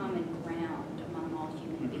or common ground among all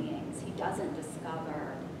human beings, he doesn't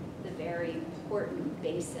discover the very important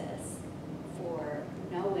basis for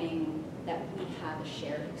knowing that we have a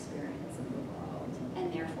shared experience of the world,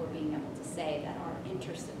 and therefore being able to say that our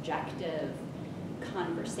intersubjective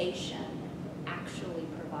conversation actually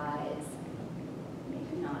provides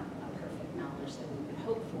maybe not a perfect knowledge that we would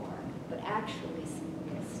hope for, but actually some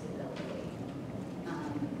real stability.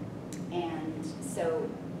 And so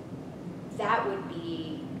that would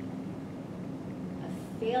be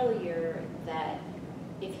a failure that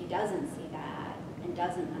if he doesn't see that and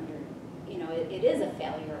doesn't you know, it is a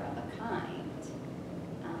failure of a kind.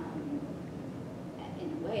 In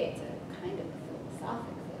a way, it's a kind of a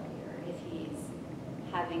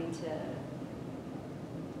having to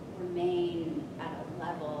remain at a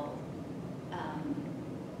level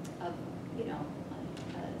of, you know,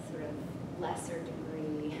 a sort of lesser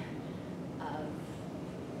degree of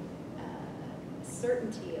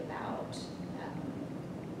certainty about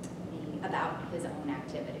about his own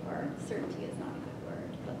activity, or certainty is not a good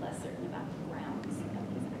word, but less certain about the grounds of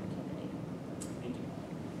his activity. Thank you.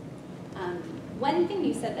 One thing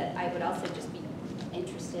you said that I would also just be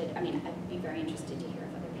interested, I mean, I'd be very interested to hear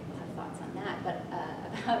if other people have thoughts on that, but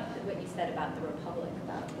about what you said about the Republic,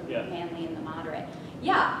 about the manly and the moderate.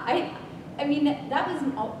 Yeah, I mean, that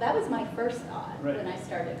was my first thought when I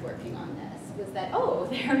started working on this, was that, oh,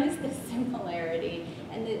 there is this similarity,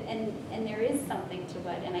 and there is something to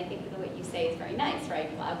what, and I think that what you say is very nice,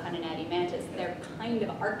 right? Glaucon and Adimantus, they're kind of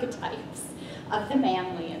archetypes of the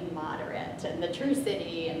manly and moderate, and the true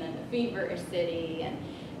city, and then the feverish city, and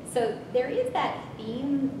so there is that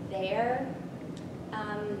theme there,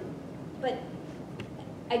 but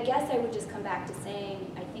I guess I would just come back to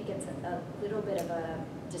saying I think it's a little bit of a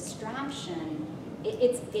distraction.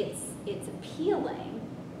 It's appealing,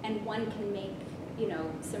 and one can make, you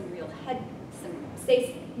know,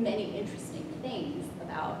 say many interesting things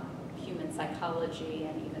about human psychology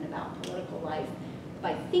and even about political life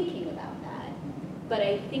by thinking about that. But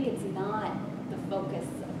I think it's not the focus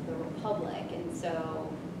of the Republic, and so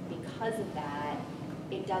because of that,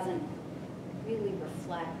 it doesn't really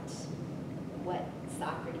reflect what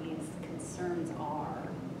Socrates' concerns are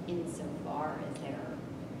insofar as they're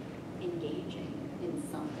engaging in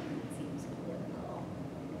something that seems political.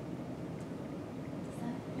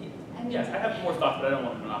 I mean, yes, I have more thoughts, but I don't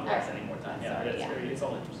want to monopolize any more time. Yeah, sorry, it's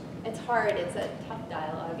all interesting. It's hard, it's a tough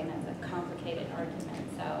dialogue, and it's a complicated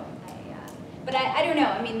argument, so but I don't know,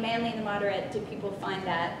 I mean, manly and the moderate, do people find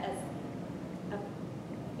that as,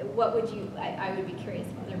 what would you, I would be curious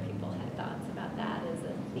if other people had thoughts about that as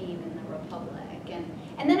a theme in the Republic.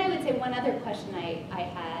 And then I would say one other question I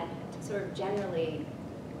had, sort of generally,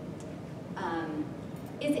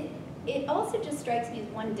 is it also just strikes me as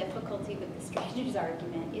one difficulty with the stranger's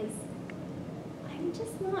argument is I'm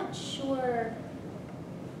just not sure.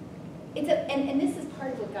 And this is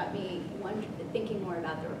part of what got me thinking more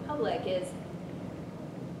about the Republic is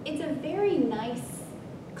it's a very nice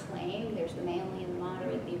claim. There's the manly and the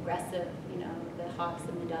moderate, the aggressive, you know, the hawks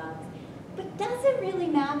and the doves. But does it really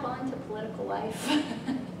map onto political life?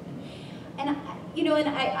 And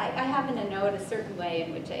I happen to know it a certain way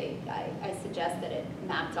in which I suggest that it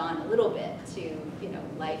mapped on a little bit to, you know,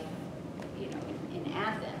 life, you know, in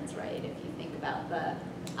Athens, right? If you think about the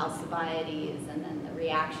Alcibiades and then the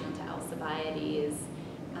reaction to Alcibiades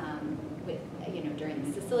with, you know, during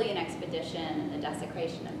the Sicilian expedition and the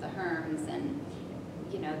desecration of the Herms, and,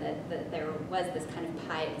 you know, that there was this kind of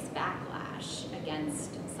pious backlash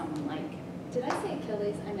against someone like, did I say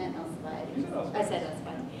Achilles? I meant Alcibiades. I said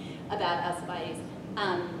Alcibiades, about Alcibiades.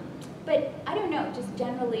 But I don't know, just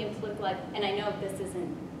generally in political life, and I know this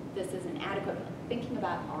isn't adequate, but thinking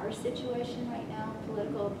about our situation right now,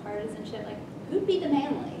 political partisanship, like who'd be the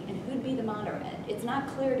manly and who'd be the moderate? It's not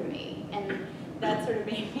clear to me, and that sort of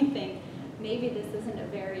made me think maybe this isn't a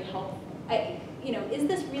very helpful, you know, is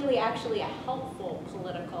this really actually a helpful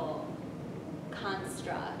political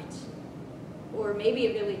construct? Or maybe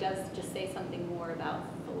it really does just say something more about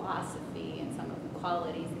philosophy and some of the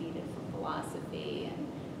qualities needed for philosophy, and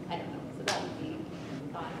I don't know. So that would be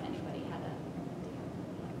a thought if anybody had a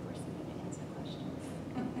of course, I can answer questions.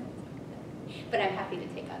 But I'm happy to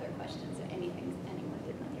take other questions or anything anyone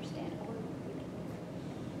didn't understand.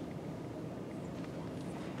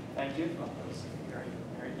 Thank you. Well, that was very,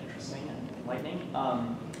 very interesting and enlightening.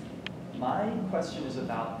 My question is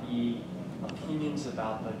about the opinions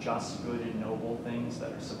about the just, good, and noble things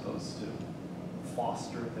that are supposed to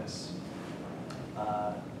foster this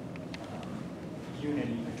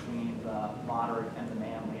unity between the moderate and the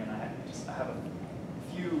manly. And I have a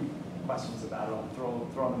few questions about it. I'll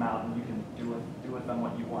throw them out, and you can do with them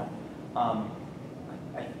what you want.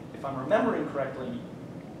 If I'm remembering correctly,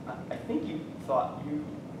 I think you thought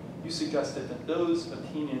you suggested that those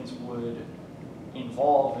opinions would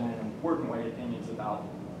involve, in an important way, opinions about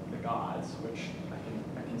the gods, which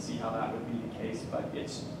I can see how that would be the case. But it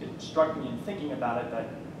struck me in thinking about it that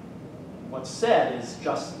what's said is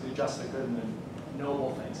just the good and the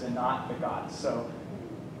noble things, and not the gods. So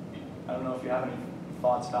I don't know if you have any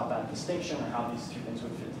thoughts about that distinction or how these two things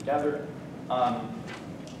would fit together. A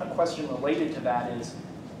question related to that is,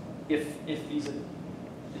 if these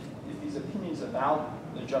opinions about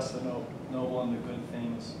the just, the noble, and the good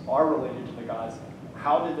things are related to the gods,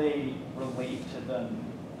 how do they relate to the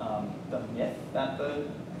myth that the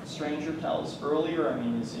stranger tells earlier? I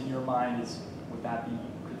mean, in your mind, would that be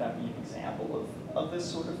that be an example of this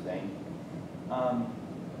sort of thing?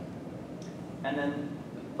 And then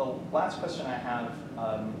the last question I have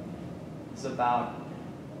is about,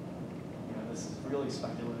 this is really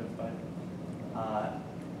speculative, but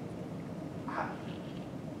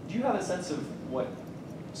do you have a sense of what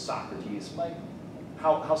Socrates might,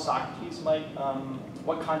 how Socrates might,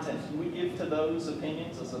 what content he would give to those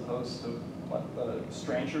opinions as opposed to what the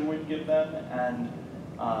stranger would give them? And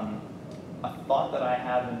a thought that I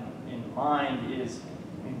have in mind is,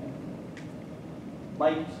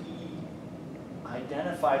 might he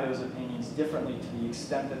identify those opinions differently to the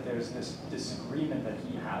extent that there's this disagreement that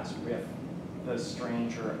he has with the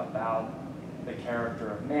stranger about the character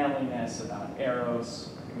of manliness, about eros?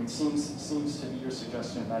 I mean, seems to be your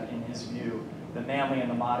suggestion that in his view, the manly and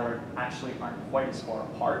the moderate actually aren't quite as far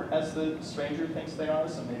apart as the stranger thinks they are.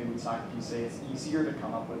 So maybe would Socrates say it's easier to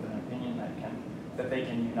come up with an opinion that they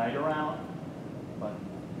can unite around? But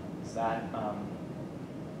is that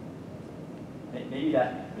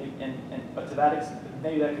but to that extent,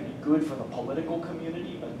 maybe that could be good for the political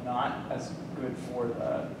community, but not as good for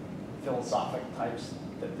the philosophic types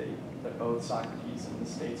that both Socrates and the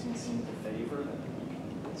Statesman seem to favor.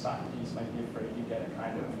 That Socrates might be afraid you get a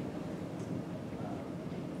kind of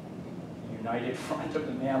united front of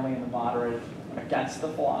the manly and the moderate against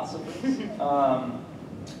the philosophers.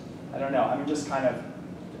 I don't know. I'm just kind of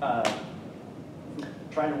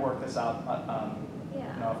trying to work this out off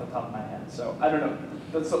the top of my head. So I don't know.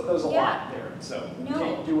 There's a lot there. So you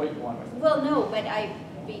can't do what you want with it. Well, no, but I'd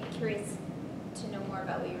be curious to know more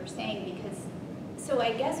about what you were saying, because, so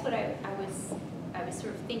I guess what I was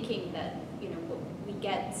sort of thinking that, we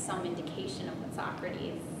get some indication of what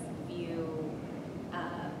Socrates' view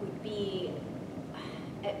would be,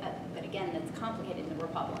 but again, that's complicated in the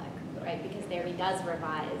Republic, right? Because there he does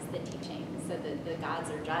revise the teachings, so that the gods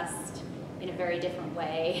are just in a very different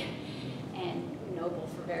way and noble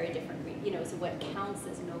for very different reasons. So what counts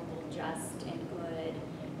as noble, just, and good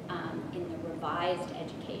in the revised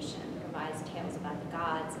education, the revised tales about the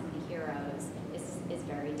gods and the heroes is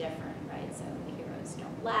very different, right? So the heroes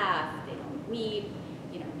don't laugh, they don't weep,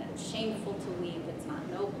 that it's shameful to weep, it's not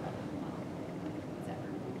noble. Well, it's ever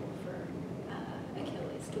noble for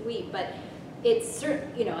Achilles to weep, but it's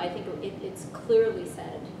certain, I think it's clearly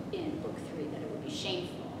said in Book 3 that it would be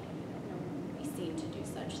shameful. No one would be seen to do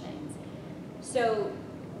such things. So,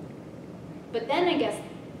 but then I guess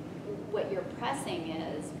what you're pressing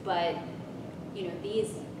is, but,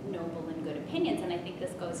 these noble and good opinions, and I think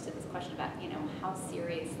this goes to this question about, how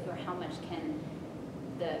serious or how much can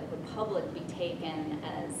the Republic be taken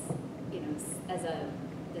as,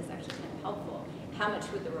 this actually kind of helpful, how much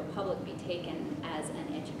would the Republic be taken as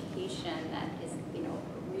an education that is, a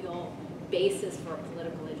real basis for a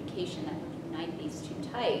political education that would unite these two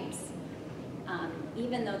types,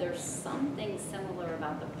 even though there's something similar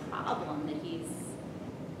about the problem that he's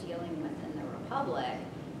dealing with in the Republic.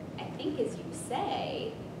 I think, as you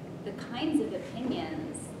say, the kinds of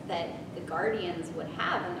opinions that the guardians would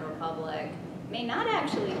have in the Republic may not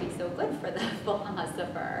actually be so good for the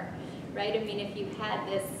philosopher, right? I mean, if you had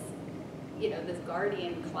this, this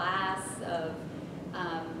guardian class of,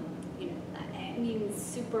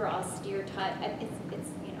 super austere type, it's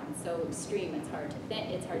so extreme, it's hard to think,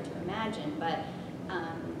 it's hard to imagine, but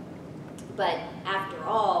after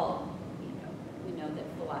all, we know that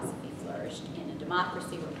philosophy flourished in a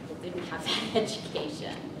democracy where people didn't have that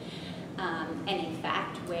education, and in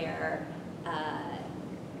fact where,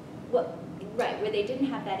 where they didn't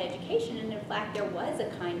have that education, and in fact there was a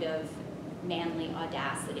kind of manly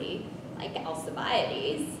audacity, like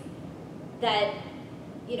Alcibiades, that,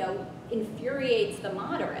 infuriates the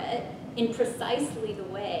moderate in precisely the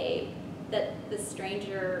way that the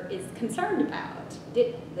stranger is concerned about.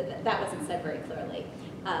 That wasn't said very clearly.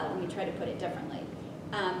 Let me try to put it differently.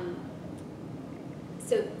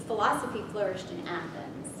 So philosophy flourished in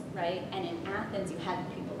Athens, right? And in Athens you had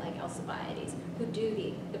people like Alcibiades who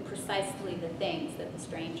do precisely the things that the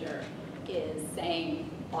stranger is saying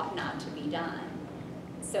ought not to be done.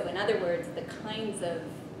 So in other words, the kinds of,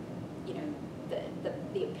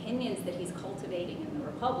 the opinions that he's cultivating in the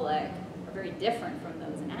Republic are very different from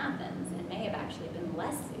those in Athens and may have actually been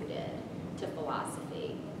less suited to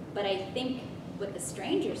philosophy. But I think what the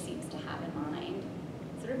stranger seems to have in mind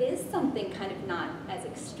sort of is something kind of not as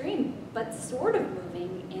extreme, but sort of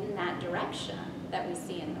moving in that direction that we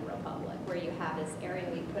see in the Republic, where you have, as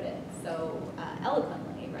Ariel put it so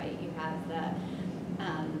eloquently, right? You have the,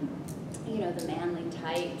 the manly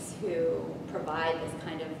types who provide this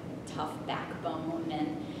kind of tough backbone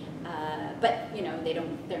and But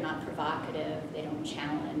they're not provocative. They don't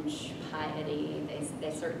challenge piety.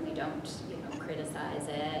 They certainly don't criticize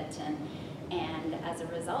it, and as a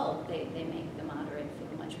result, they make the moderate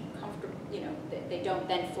feel much more comfortable. They don't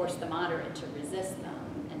then force the moderate to resist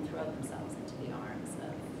them and throw themselves into the arms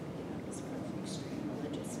of these sort of extreme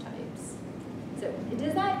religious types. So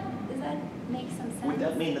does that make some sense? Would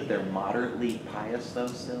that mean that they're moderately pious though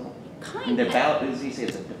still? Kind of. As you say,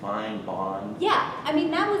 it's a divine bond. Yeah, I mean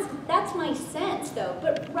that's my sense though.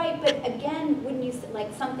 But again, when you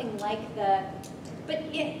like something like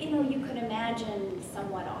you could imagine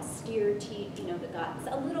somewhat austere the gods,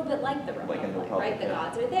 a little bit like the Republic, right? The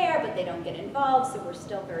gods are there, but they don't get involved, so we're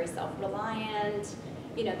still very self-reliant.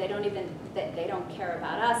 They don't care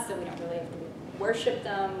about us, so we don't really have to worship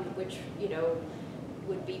them, which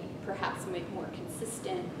would be perhaps more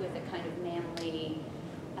consistent with a kind of manly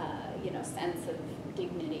sense of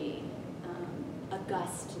dignity,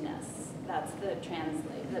 augustness. That's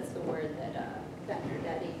the word that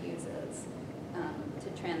Bernardetti uses to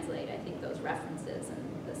translate, I think, those references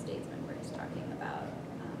in the Statesman where he's talking about,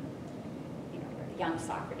 where the young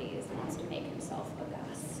Socrates wants to make himself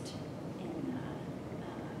august in,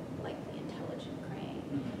 like the intelligent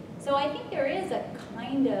crane. So I think there is a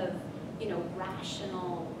kind of,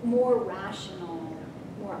 more rational,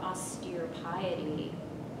 more austere piety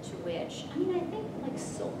to which, I think like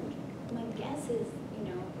my guess is,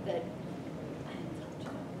 that,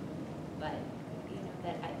 but,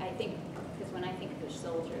 that I think, because when I think of the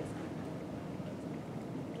soldiers,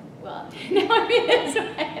 well, no, that's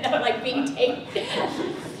right, I'm like being taken.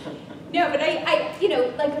 No, but I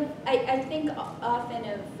think often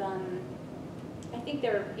of, I think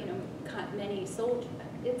there are, many soldiers,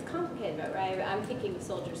 it's complicated, but right, I'm thinking of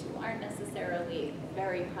soldiers who aren't necessarily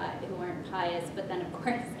who aren't pious, but then of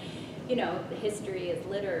course, the history is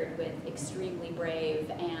littered with extremely brave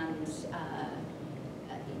and,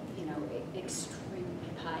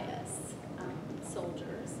 extremely pious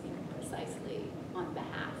soldiers, precisely on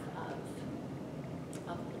behalf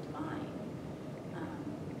of the divine.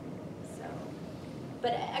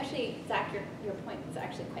 But actually, Zach, your point is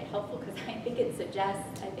actually quite helpful because I think it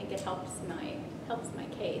helps my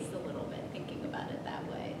case a little bit thinking about it that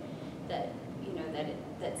way. That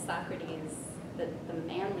that Socrates, the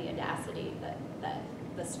manly audacity that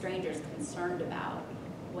the stranger's concerned about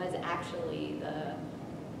was actually the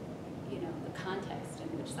context in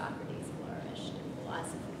which Socrates flourished and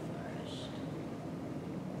philosophy flourished.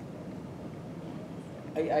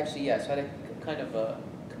 So I had a kind of a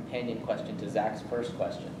companion question to Zach's first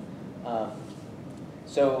question.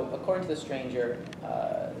 So according to the stranger,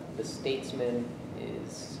 the statesman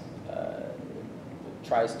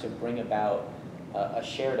tries to bring about a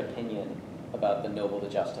shared opinion about the noble, the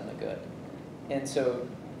just, and the good. And so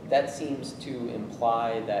that seems to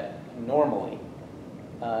imply that normally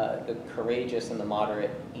the courageous and the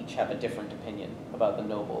moderate each have a different opinion about the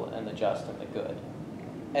noble and the just and the good.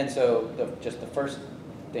 And so just the first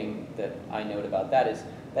thing that I note about that is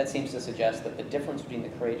that seems to suggest that the difference between the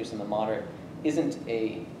courageous and the moderate isn't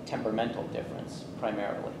a temperamental difference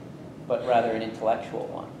primarily, but rather an intellectual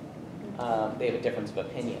one. They have a difference of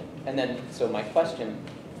opinion. And then, so my question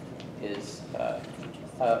is,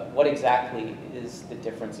 what exactly is the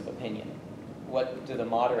difference of opinion? What do the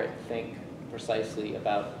moderate think precisely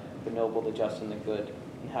about the noble, the just, and the good,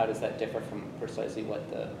 and how does that differ from precisely what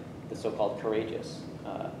the so-called courageous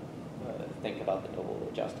think about the noble,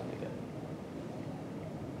 the just, and the good?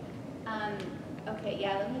 Okay,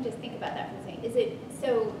 yeah, let me just think about that for a second. Is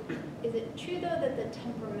it true though that the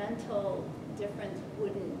temperamental difference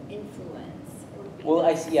wouldn't influence? Well,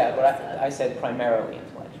 I said primarily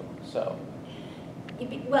intellectual, so.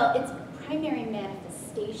 Well, its primary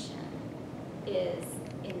manifestation is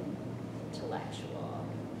intellectual.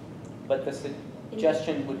 But the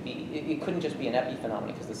suggestion would be, it couldn't just be an epiphenomenon,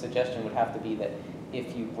 because the suggestion would have to be that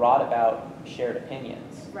if you brought about shared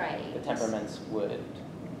opinions, right, the temperaments would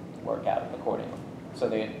work out accordingly. So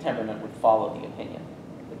the temperament would follow the opinion.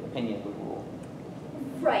 The opinion would rule.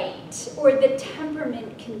 Right, or the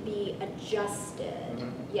temperament can be adjusted.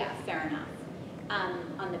 Mm-hmm. Yeah, fair enough.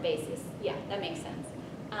 On the basis, yeah, that makes sense.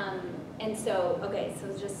 And so, okay,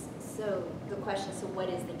 so the question, so what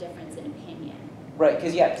is the difference in opinion? Right,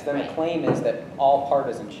 because then the claim is that all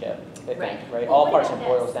partisanship, I think, right? Well, all partisanship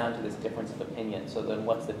boils down to this difference of opinion. So then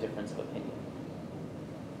what's the difference of opinion?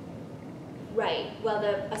 Right, well,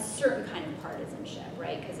 a certain kind of partisanship,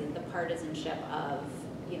 right? Because the partisanship of,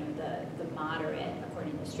 the moderate,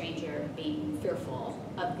 according to the stranger, being fearful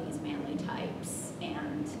of these manly types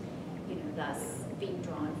and, thus being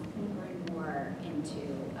drawn more and more into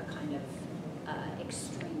a kind of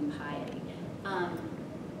extreme piety.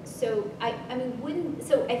 so I mean,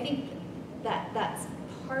 so I think that that's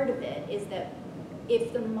part of it, is that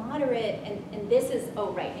if the moderate, and this is,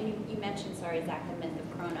 oh right, and you mentioned, sorry, Zach, the myth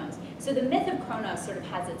of Kronos. So the myth of Kronos sort of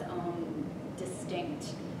has its own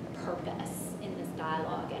distinct purpose in this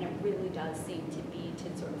dialogue, and it really does seem to be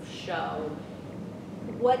to sort of show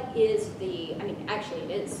what is the, I mean, actually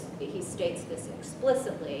it is, he states this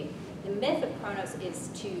explicitly, the myth of Kronos is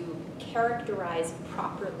to characterize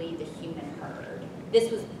properly the human herd.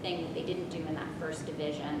 This was the thing that they didn't do in that first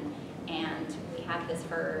division, and we have this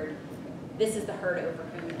herd. This is the herd over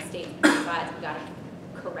whom the statesman decides. We've got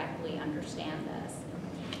to correctly understand this.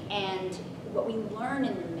 And what we learn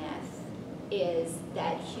in the myth is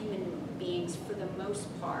that human beings, for the most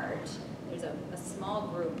part, there's a small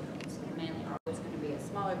group, so there mainly always going to be a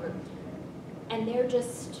smaller group, and they're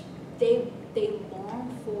just, they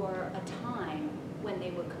long for a time when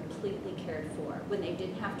they were completely cared for, when they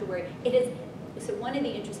didn't have to worry. It is, so one of the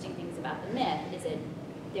interesting things about the myth is that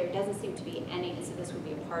there doesn't seem to be any, so this would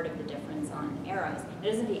be a part of the difference on Eros,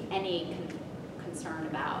 there doesn't be any concern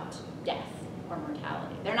about death or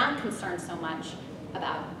mortality. They're not concerned so much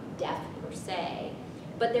about death per se,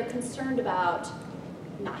 but they're concerned about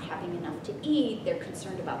not having enough to eat, they're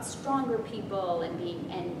concerned about stronger people and being,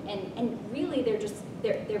 and really they're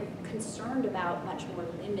concerned about much more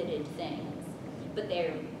limited things. But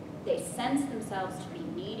they sense themselves to be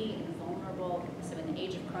needy and vulnerable. So in the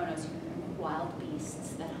age of Kronos, wild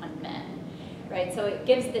beasts that hunt men, right? So it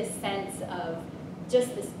gives this sense of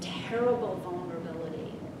just this terrible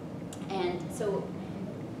vulnerability. And so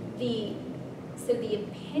the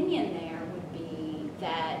opinion there would be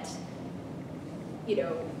that, you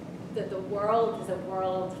know, that the world is a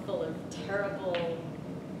world full of terrible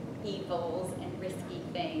evils and risky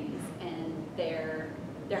things, and there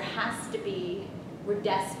has to be, we're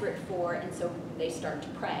desperate for, and so they start to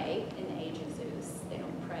pray in the age of Zeus. They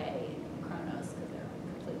don't pray in Kronos because they're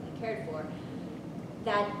completely cared for.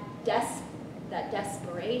 That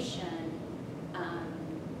desperation,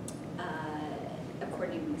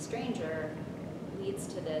 according to the stranger, leads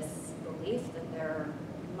to this belief that there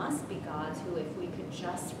must be gods who, if we could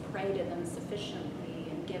just pray to them sufficiently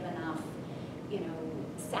and give enough, you know,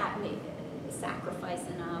 sacrifice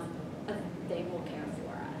enough, they will care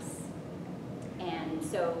for us. And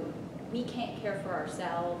so we can't care for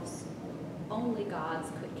ourselves. Only gods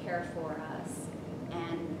could care for us.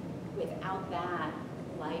 And without that,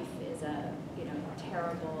 life is a, you know,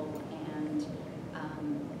 terrible and, you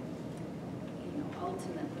know,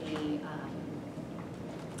 ultimately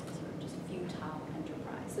sort of just futile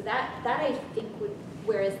enterprise. So that I think would,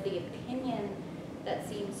 whereas the opinion that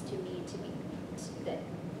seems to me to be, that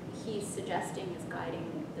he's suggesting is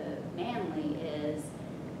guiding the manly is,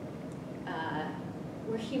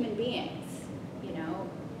 we're human beings, you know,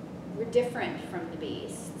 we're different from the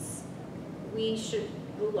beasts. We should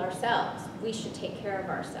rule ourselves. We should take care of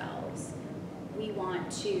ourselves. We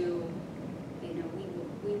want to, you know,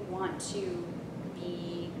 we want to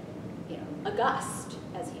be, you know, august,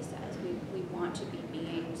 as he says. We want to be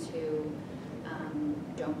beings who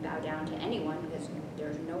don't bow down to anyone because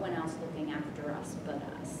there's no one else looking after us but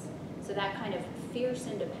us. So that kind of fierce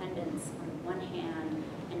independence on the one hand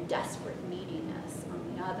and desperate neediness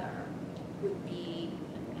on the other would be,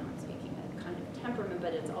 you know, I'm speaking of kind of temperament,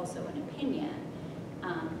 but it's also an opinion,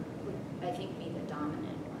 would, I think, be the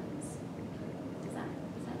dominant ones. Does that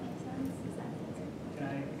make sense? Is that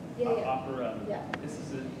Can I offer, yeah. This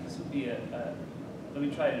would be let me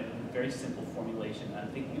try it in a very simple formulation. I'm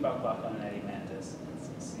thinking about Glaucon and Adimantus,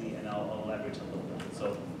 and see, and I'll elaborate a little bit.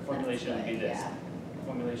 So formulation would be this. Yeah.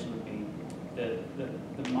 Formulation would be the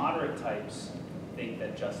moderate types think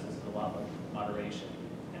that justice is a lot like moderation,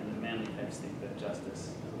 and the manly types think that justice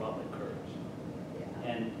is a lot like courage.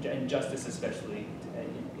 Yeah. And justice, especially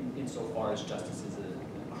insofar as justice is a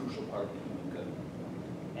crucial part of the human good.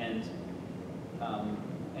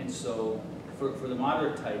 And so for the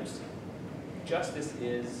moderate types, justice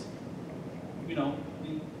is, you know,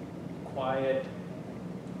 quiet,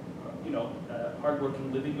 you know,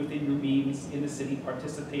 hardworking, living within your means in the city,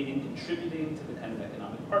 participating, contributing to the kind of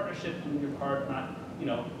economic partnership, doing your part, not, you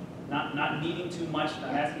know, not needing too much,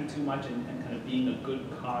 not asking too much, and kind of being a good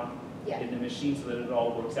cog in the machine so that it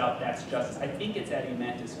all works out. That's justice. I think it's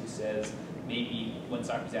Adimantus who says, maybe when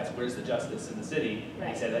Socrates asked, where's the justice in the city?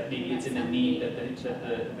 He said that maybe it's in the need that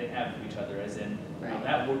they have for each other, as in, you know,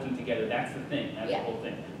 that working together, that's the thing, that's the whole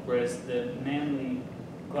thing. Whereas the manly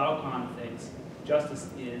Glaucon thinks justice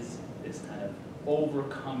is this kind of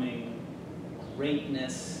overcoming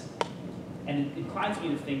greatness, and it inclines me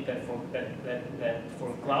to think that for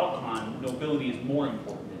Glaucon, nobility is more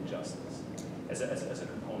important than justice as a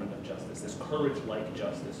component of justice, this courage-like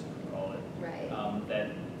justice, you could call it. Right.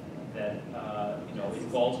 That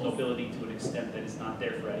involves nobility to an extent that is not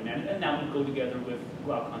there for any man, and that would go together with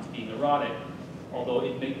Glaucon's being erotic, although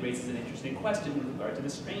it raises an interesting question with regard to the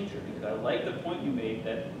stranger, because I like the point you made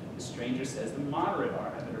that the stranger says the moderate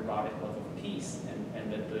are have an erotic love of peace,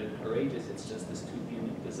 and that the courageous, it's just this too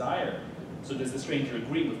vehement desire. So does the stranger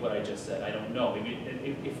agree with what I just said? I don't know.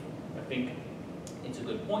 If I think it's a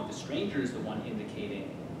good point, the stranger is the one indicating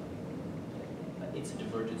it's a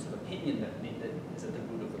divergence of opinion that is at the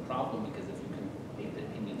root of the problem, because if you can make the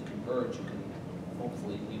opinions converge, you can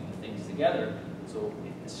hopefully weave the things together. So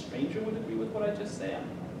if the stranger would agree with what I just said,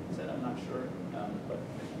 I'm not sure. But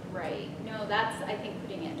Right. No, that's, I think,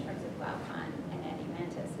 putting it in terms of Glaucon and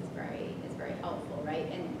Adimantus is very helpful,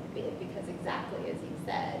 right? And because exactly as you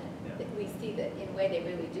said, that we see that in a way they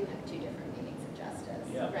really do have two different meanings of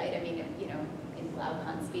justice, right? I mean, in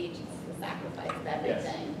Glaucon's speech, it's the sacrifice of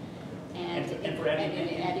everything. Yes. And in for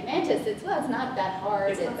Adimantus, it's not that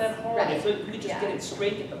hard. It's not that hard. Right. If we could just get it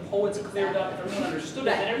straight, get the poets cleared up, if everyone understood it,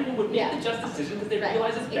 then everyone would make the just decision because they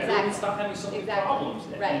realize it's better and stop having so many problems.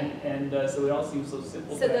 Right. And so it all seems so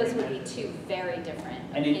simple. So those would be two very different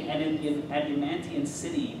And opinions. in Adimantian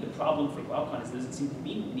city, the problem for Glaucon is there doesn't seem to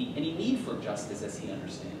be any need for justice as he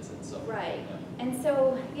understands it. So right. And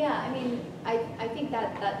so, I mean, I think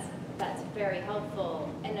that's very helpful.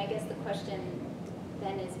 And I guess the question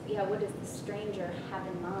then is, what does the stranger have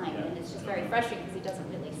in mind? And it's just very frustrating because he doesn't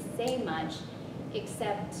really say much,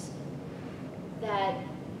 except that,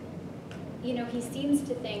 he seems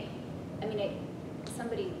to think, I mean,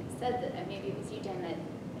 somebody said that, maybe it was you, Dan,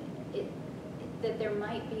 that there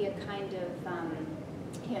might be a kind of,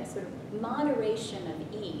 sort of moderation of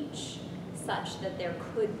each, such that there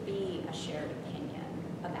could be a shared opinion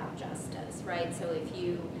about justice, right? So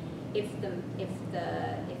if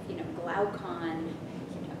Glaucon,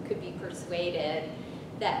 could be persuaded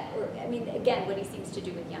that, or I mean, again, what he seems to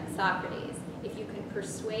do with young Socrates, if you can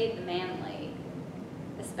persuade the manly,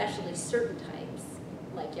 especially certain types,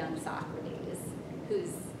 like young Socrates,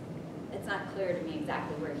 it's not clear to me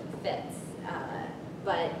exactly where he fits,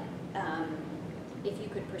 but if you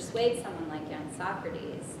could persuade someone like young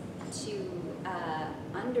Socrates to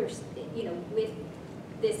with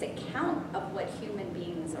this account of what human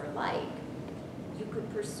beings are like, you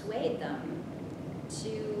could persuade them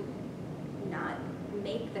to not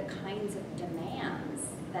make the kinds of demands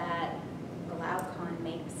that Glaucon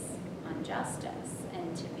makes on justice,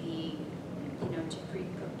 and to be, to be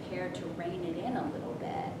prepared to rein it in a little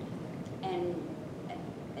bit. And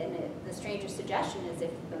the stranger's suggestion is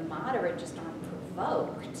if the moderate just aren't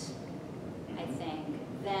provoked, I think,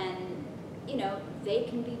 then, they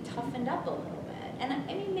can be toughened up a little bit. And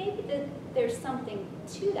I mean, maybe there's something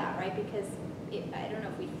to that, right? Because I don't know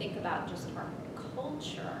if we think about just our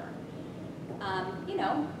culture,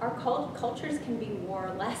 our cultures can be more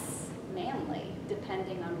or less manly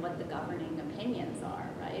depending on what the governing opinions are,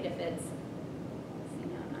 right? If it's,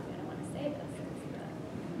 I'm not going to want to say this,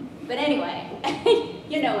 but anyway,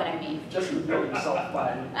 you know what I mean. Just reveal yourself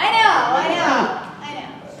by. I know.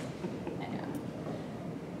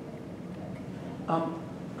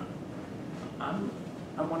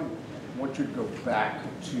 I want you to go back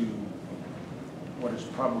to what is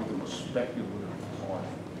probably the most speculative part of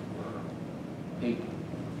your paper.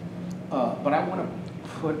 But I want to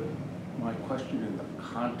put my question in the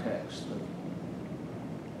context of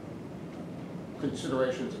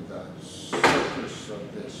considerations at the surface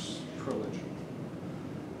of this trilogy.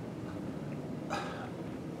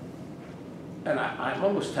 And I'm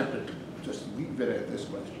almost tempted to just leave it at this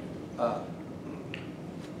question.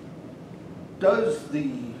 Does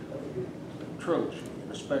the trilogy,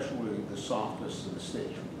 and especially the Sophists and the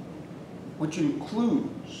Statesman, which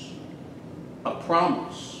includes a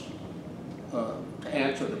promise to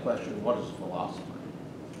answer the question, what is a philosopher?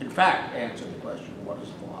 In fact, answer the question, what is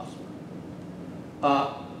a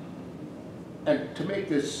philosopher? And to make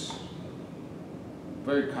this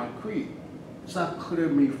very concrete, it's not clear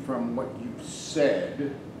to me from what you've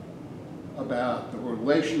said about the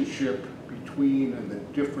relationship between and the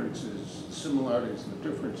differences, similarities and the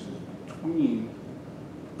differences between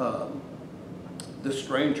the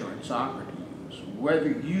stranger and Socrates, whether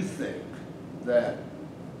you think that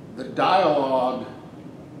the dialogue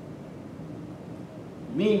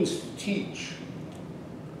means to teach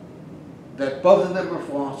that both of them are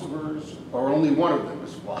philosophers or only one of them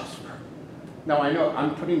is a philosopher. Now I know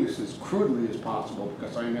I'm putting this as crudely as possible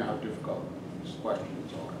because I know how difficult these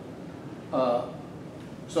questions are.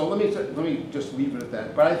 So let me just leave it at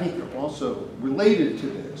that. But I think also related to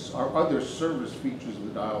this are other service features of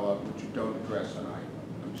the dialogue which you don't address, and I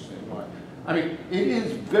understand why. I mean, it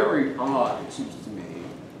is very odd, it seems to me,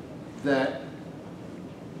 that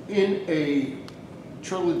in a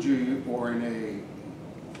trilogy or in a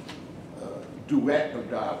duet of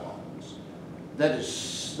dialogues that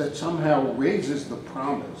somehow raises the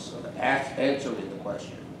promise of answering the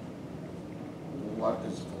question, what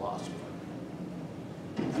is a philosopher?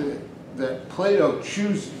 That Plato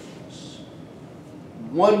chooses,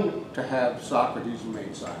 one, to have Socrates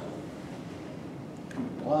remain silent.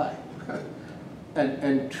 Why?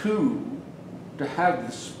 and two, to have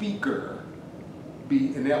the speaker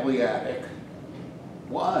be an Eleatic.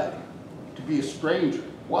 Why? To be a stranger.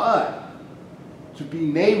 Why? To be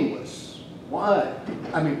nameless. Why?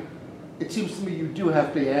 I mean, it seems to me you do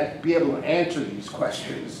have to be able to answer these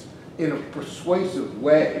questions in a persuasive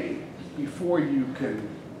way before you can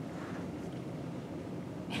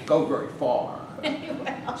go very far.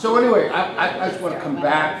 So anyway, I just want to come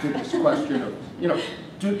back to this question of,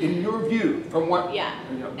 in your view, from what,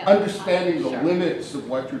 understanding the limits of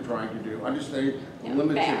what you're trying to do, understanding the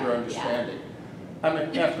limits of your understanding. I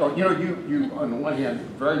mean, after all, you on the one hand, are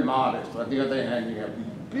very modest. On the other hand, you have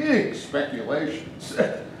these big speculations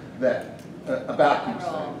that about these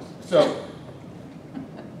things. So.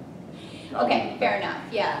 Okay, fair enough.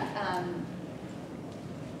 Yeah.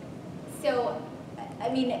 So, I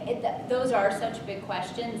mean, those are such big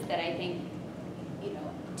questions that I think,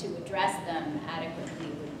 to address them adequately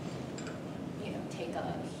would, take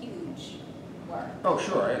a huge work. Oh,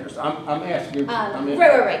 sure, I understand. I'm asking.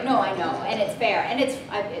 Right. No, I know, and it's fair, and it's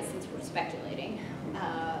since we're speculating,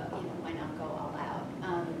 why not go all out?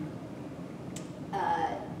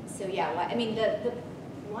 So yeah, I mean, the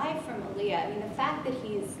why from Aaliyah. I mean, the fact that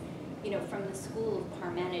he's, from the school of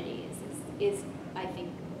Parmenides is I think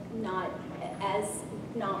not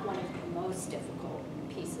one of the most difficult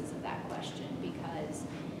pieces of that question, because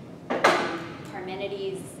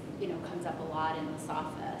Parmenides, comes up a lot in the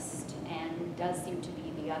Sophist and does seem to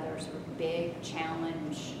be the other sort of big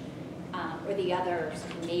challenge, or the other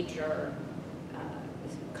sort of major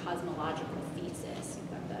cosmological thesis.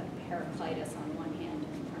 You've got the Heraclitus on one hand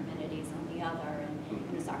and Parmenides on the other,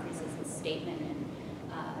 and Socrates' statement in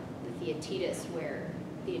the Theaetetus, where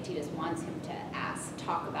Theaetetus wants him to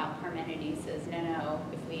talk about Parmenides, says, no,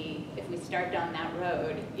 if we start down that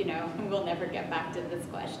road, we'll never get back to this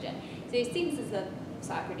question. So he seems as though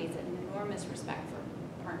Socrates had an enormous respect for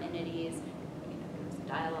Parmenides. There was a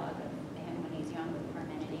dialogue of him when he's young with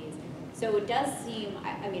Parmenides. So it does seem,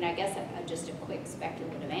 I guess just a quick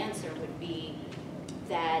speculative answer would be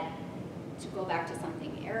that, to go back to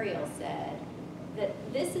something Ariel said, that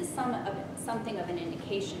this is something of an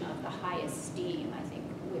indication of the high esteem, I think,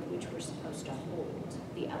 with which we're supposed to hold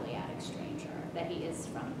the Eleatic stranger, that he is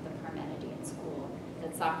from the Parmenidean school,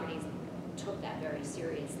 that Socrates took that very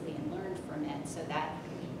seriously and learned from it, so that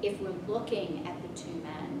if we're looking at the two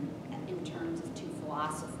men in terms of two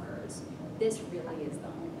philosophers, this really is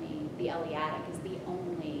the Eleatic is the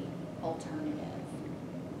only alternative.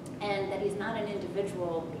 And that he's not an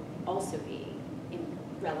individual would also be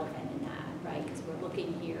relevant in that, right? Because we're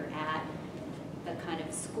looking here at the kind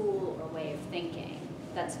of school or way of thinking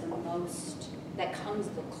that comes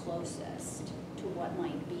the closest to what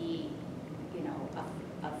might be,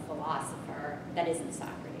 a philosopher that isn't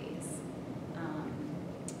Socrates.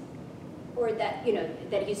 Or that,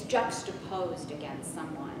 that he's juxtaposed against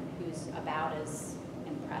someone who's about as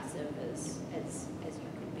impressive as you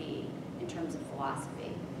could be in terms of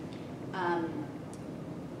philosophy.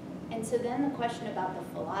 And so then the question about the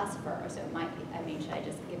philosopher, so it might be, should I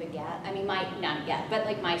just give a guess? Not a guess, but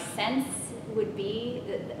like my sense would be,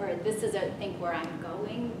 or this is, I think, where I'm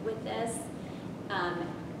going with this,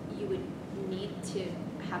 you would need to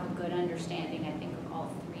have a good understanding, I think, of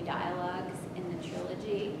all three dialogues in the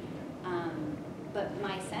trilogy. But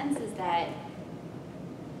my sense is that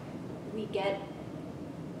we get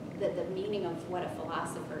that the meaning of what a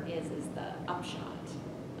philosopher is the upshot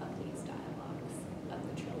of these dialogues of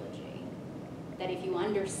the trilogy. That if you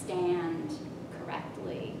understand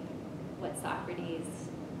correctly what Socrates,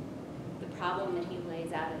 the problem that he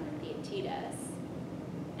lays out in the Theaetetus,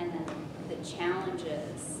 and then the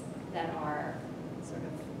challenges that are sort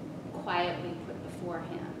of quietly put before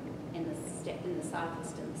him in the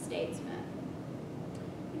Sophist and the Statesman.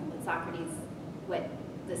 What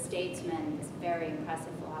the Statesman, this very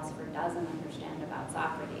impressive philosopher, doesn't understand about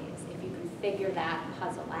Socrates. If you can figure that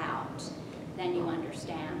puzzle out, then you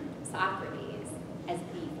understand Socrates as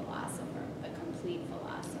the philosopher, the complete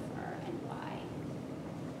philosopher, and why.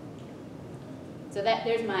 So that's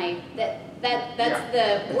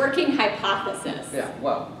the working hypothesis. Yeah,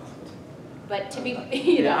 well, but to be,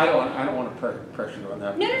 you know. I don't want to pressure you on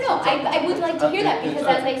that. No, I would like to hear that, because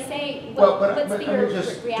as I say, what's your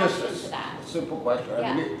reaction to that? A simple question.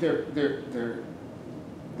 Yeah. I mean,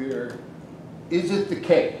 is it the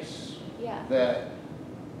case Yeah. that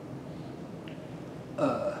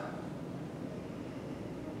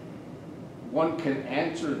one can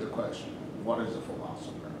answer the question, what is a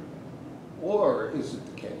philosopher? Or is it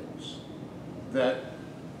the case that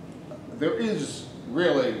there is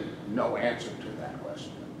really no answer to that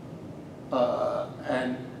question?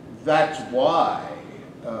 And that's why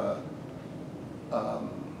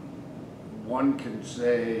one can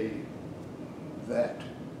say that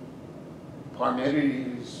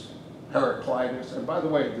Parmenides, Heraclitus, and by the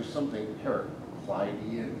way, there's something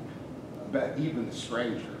Heraclitean about even the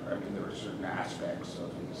stranger. I mean, there are certain aspects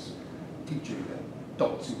of his teaching that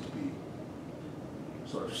don't seem to be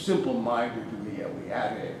sort of simple-minded to the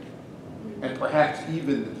Eleatic, and perhaps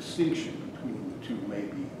even the distinction between the two may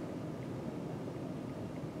be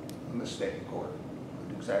a mistake or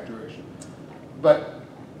an exaggeration. But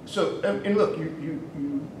so, and look, you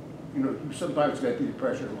sometimes get the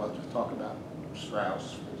impression, and we'll just talk about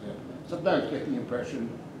Strauss, for example. Sometimes get the impression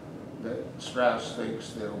that Strauss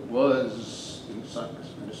thinks there was, in a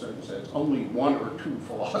certain sense, only one or two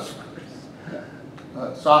philosophers,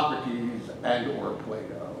 Socrates and or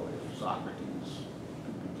Plato, if Socrates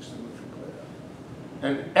could be distinguished from Plato.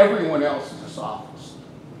 And everyone else is a sophist.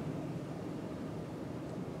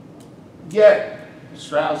 Yet,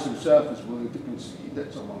 Strauss himself is willing to concede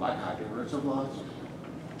that someone like Heidegger is a philosopher.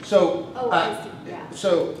 So, I see. Yeah.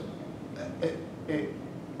 So,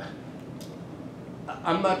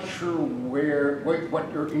 I'm not sure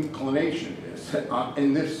what your inclination is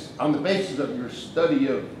on the basis of your study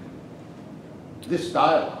of this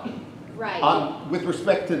dialogue. Right. With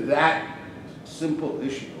respect to that simple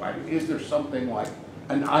issue, is there something like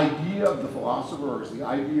an idea of the philosopher, or is the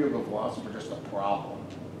idea of a philosopher just a problem?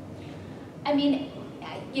 I mean,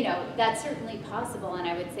 that's certainly possible, and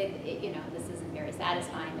I would say that, this isn't very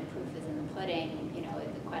satisfying. The proof is in the pudding. The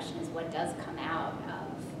question is what does come out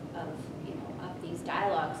of these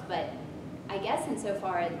dialogues. But I guess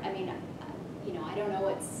insofar as, I don't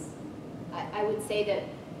know I would say that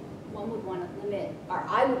one would want to limit, or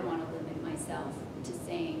I would want to limit myself to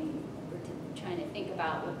saying, or to trying to think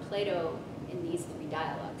about what Plato in these three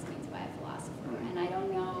dialogues means by a philosopher. And I don't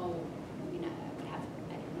know, I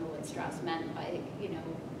don't know what Strauss meant by,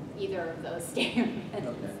 either of those statements.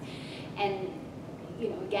 Okay. And,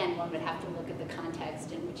 again, one would have to look at the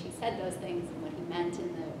context in which he said those things and what he meant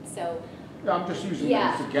in so. Yeah, I'm just using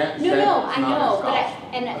Yeah. that as a gap. No, I know, but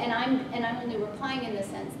I'm only replying in the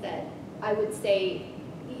sense that I would say,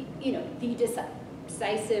 the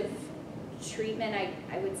decisive treatment,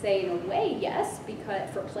 I would say in a way, yes, because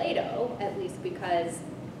for Plato, at least because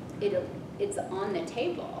it's on the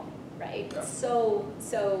table, right? Yeah. So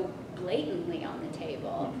blatantly on the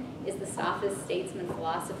table. Is the sophist, statesman,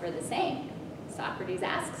 philosopher the same? Socrates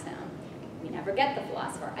asks him. We never get the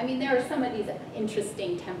philosopher. I mean, there are some of these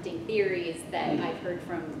interesting, tempting theories that I've heard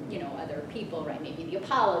from, other people, right? Maybe the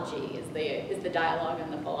apology is the dialogue on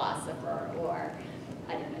the philosopher, or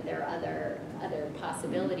I don't know. There are other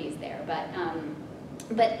possibilities there, but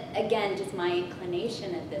again, just my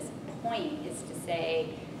inclination at this point is to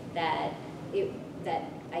say that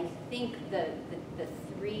I think the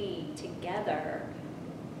three together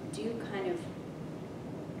do kind of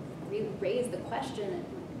raise the question,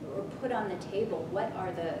 or put on the table, what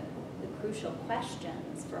are the crucial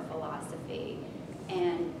questions for philosophy,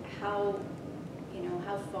 and how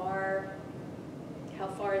far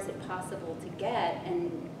is it possible to get,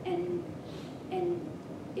 and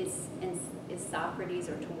is Socrates,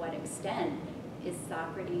 or to what extent is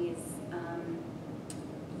Socrates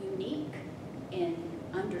unique in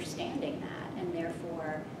understanding that, and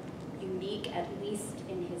therefore unique at least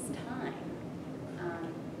in his time?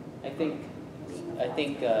 I think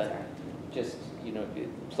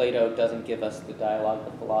Plato doesn't give us the dialogue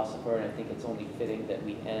of the philosopher, and I think it's only fitting that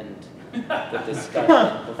we end the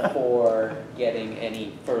discussion before getting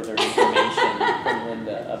any further information from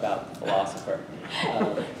Linda about the philosopher.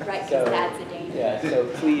 Right, because that's a danger. Yeah, so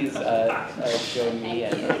please join me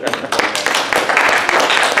and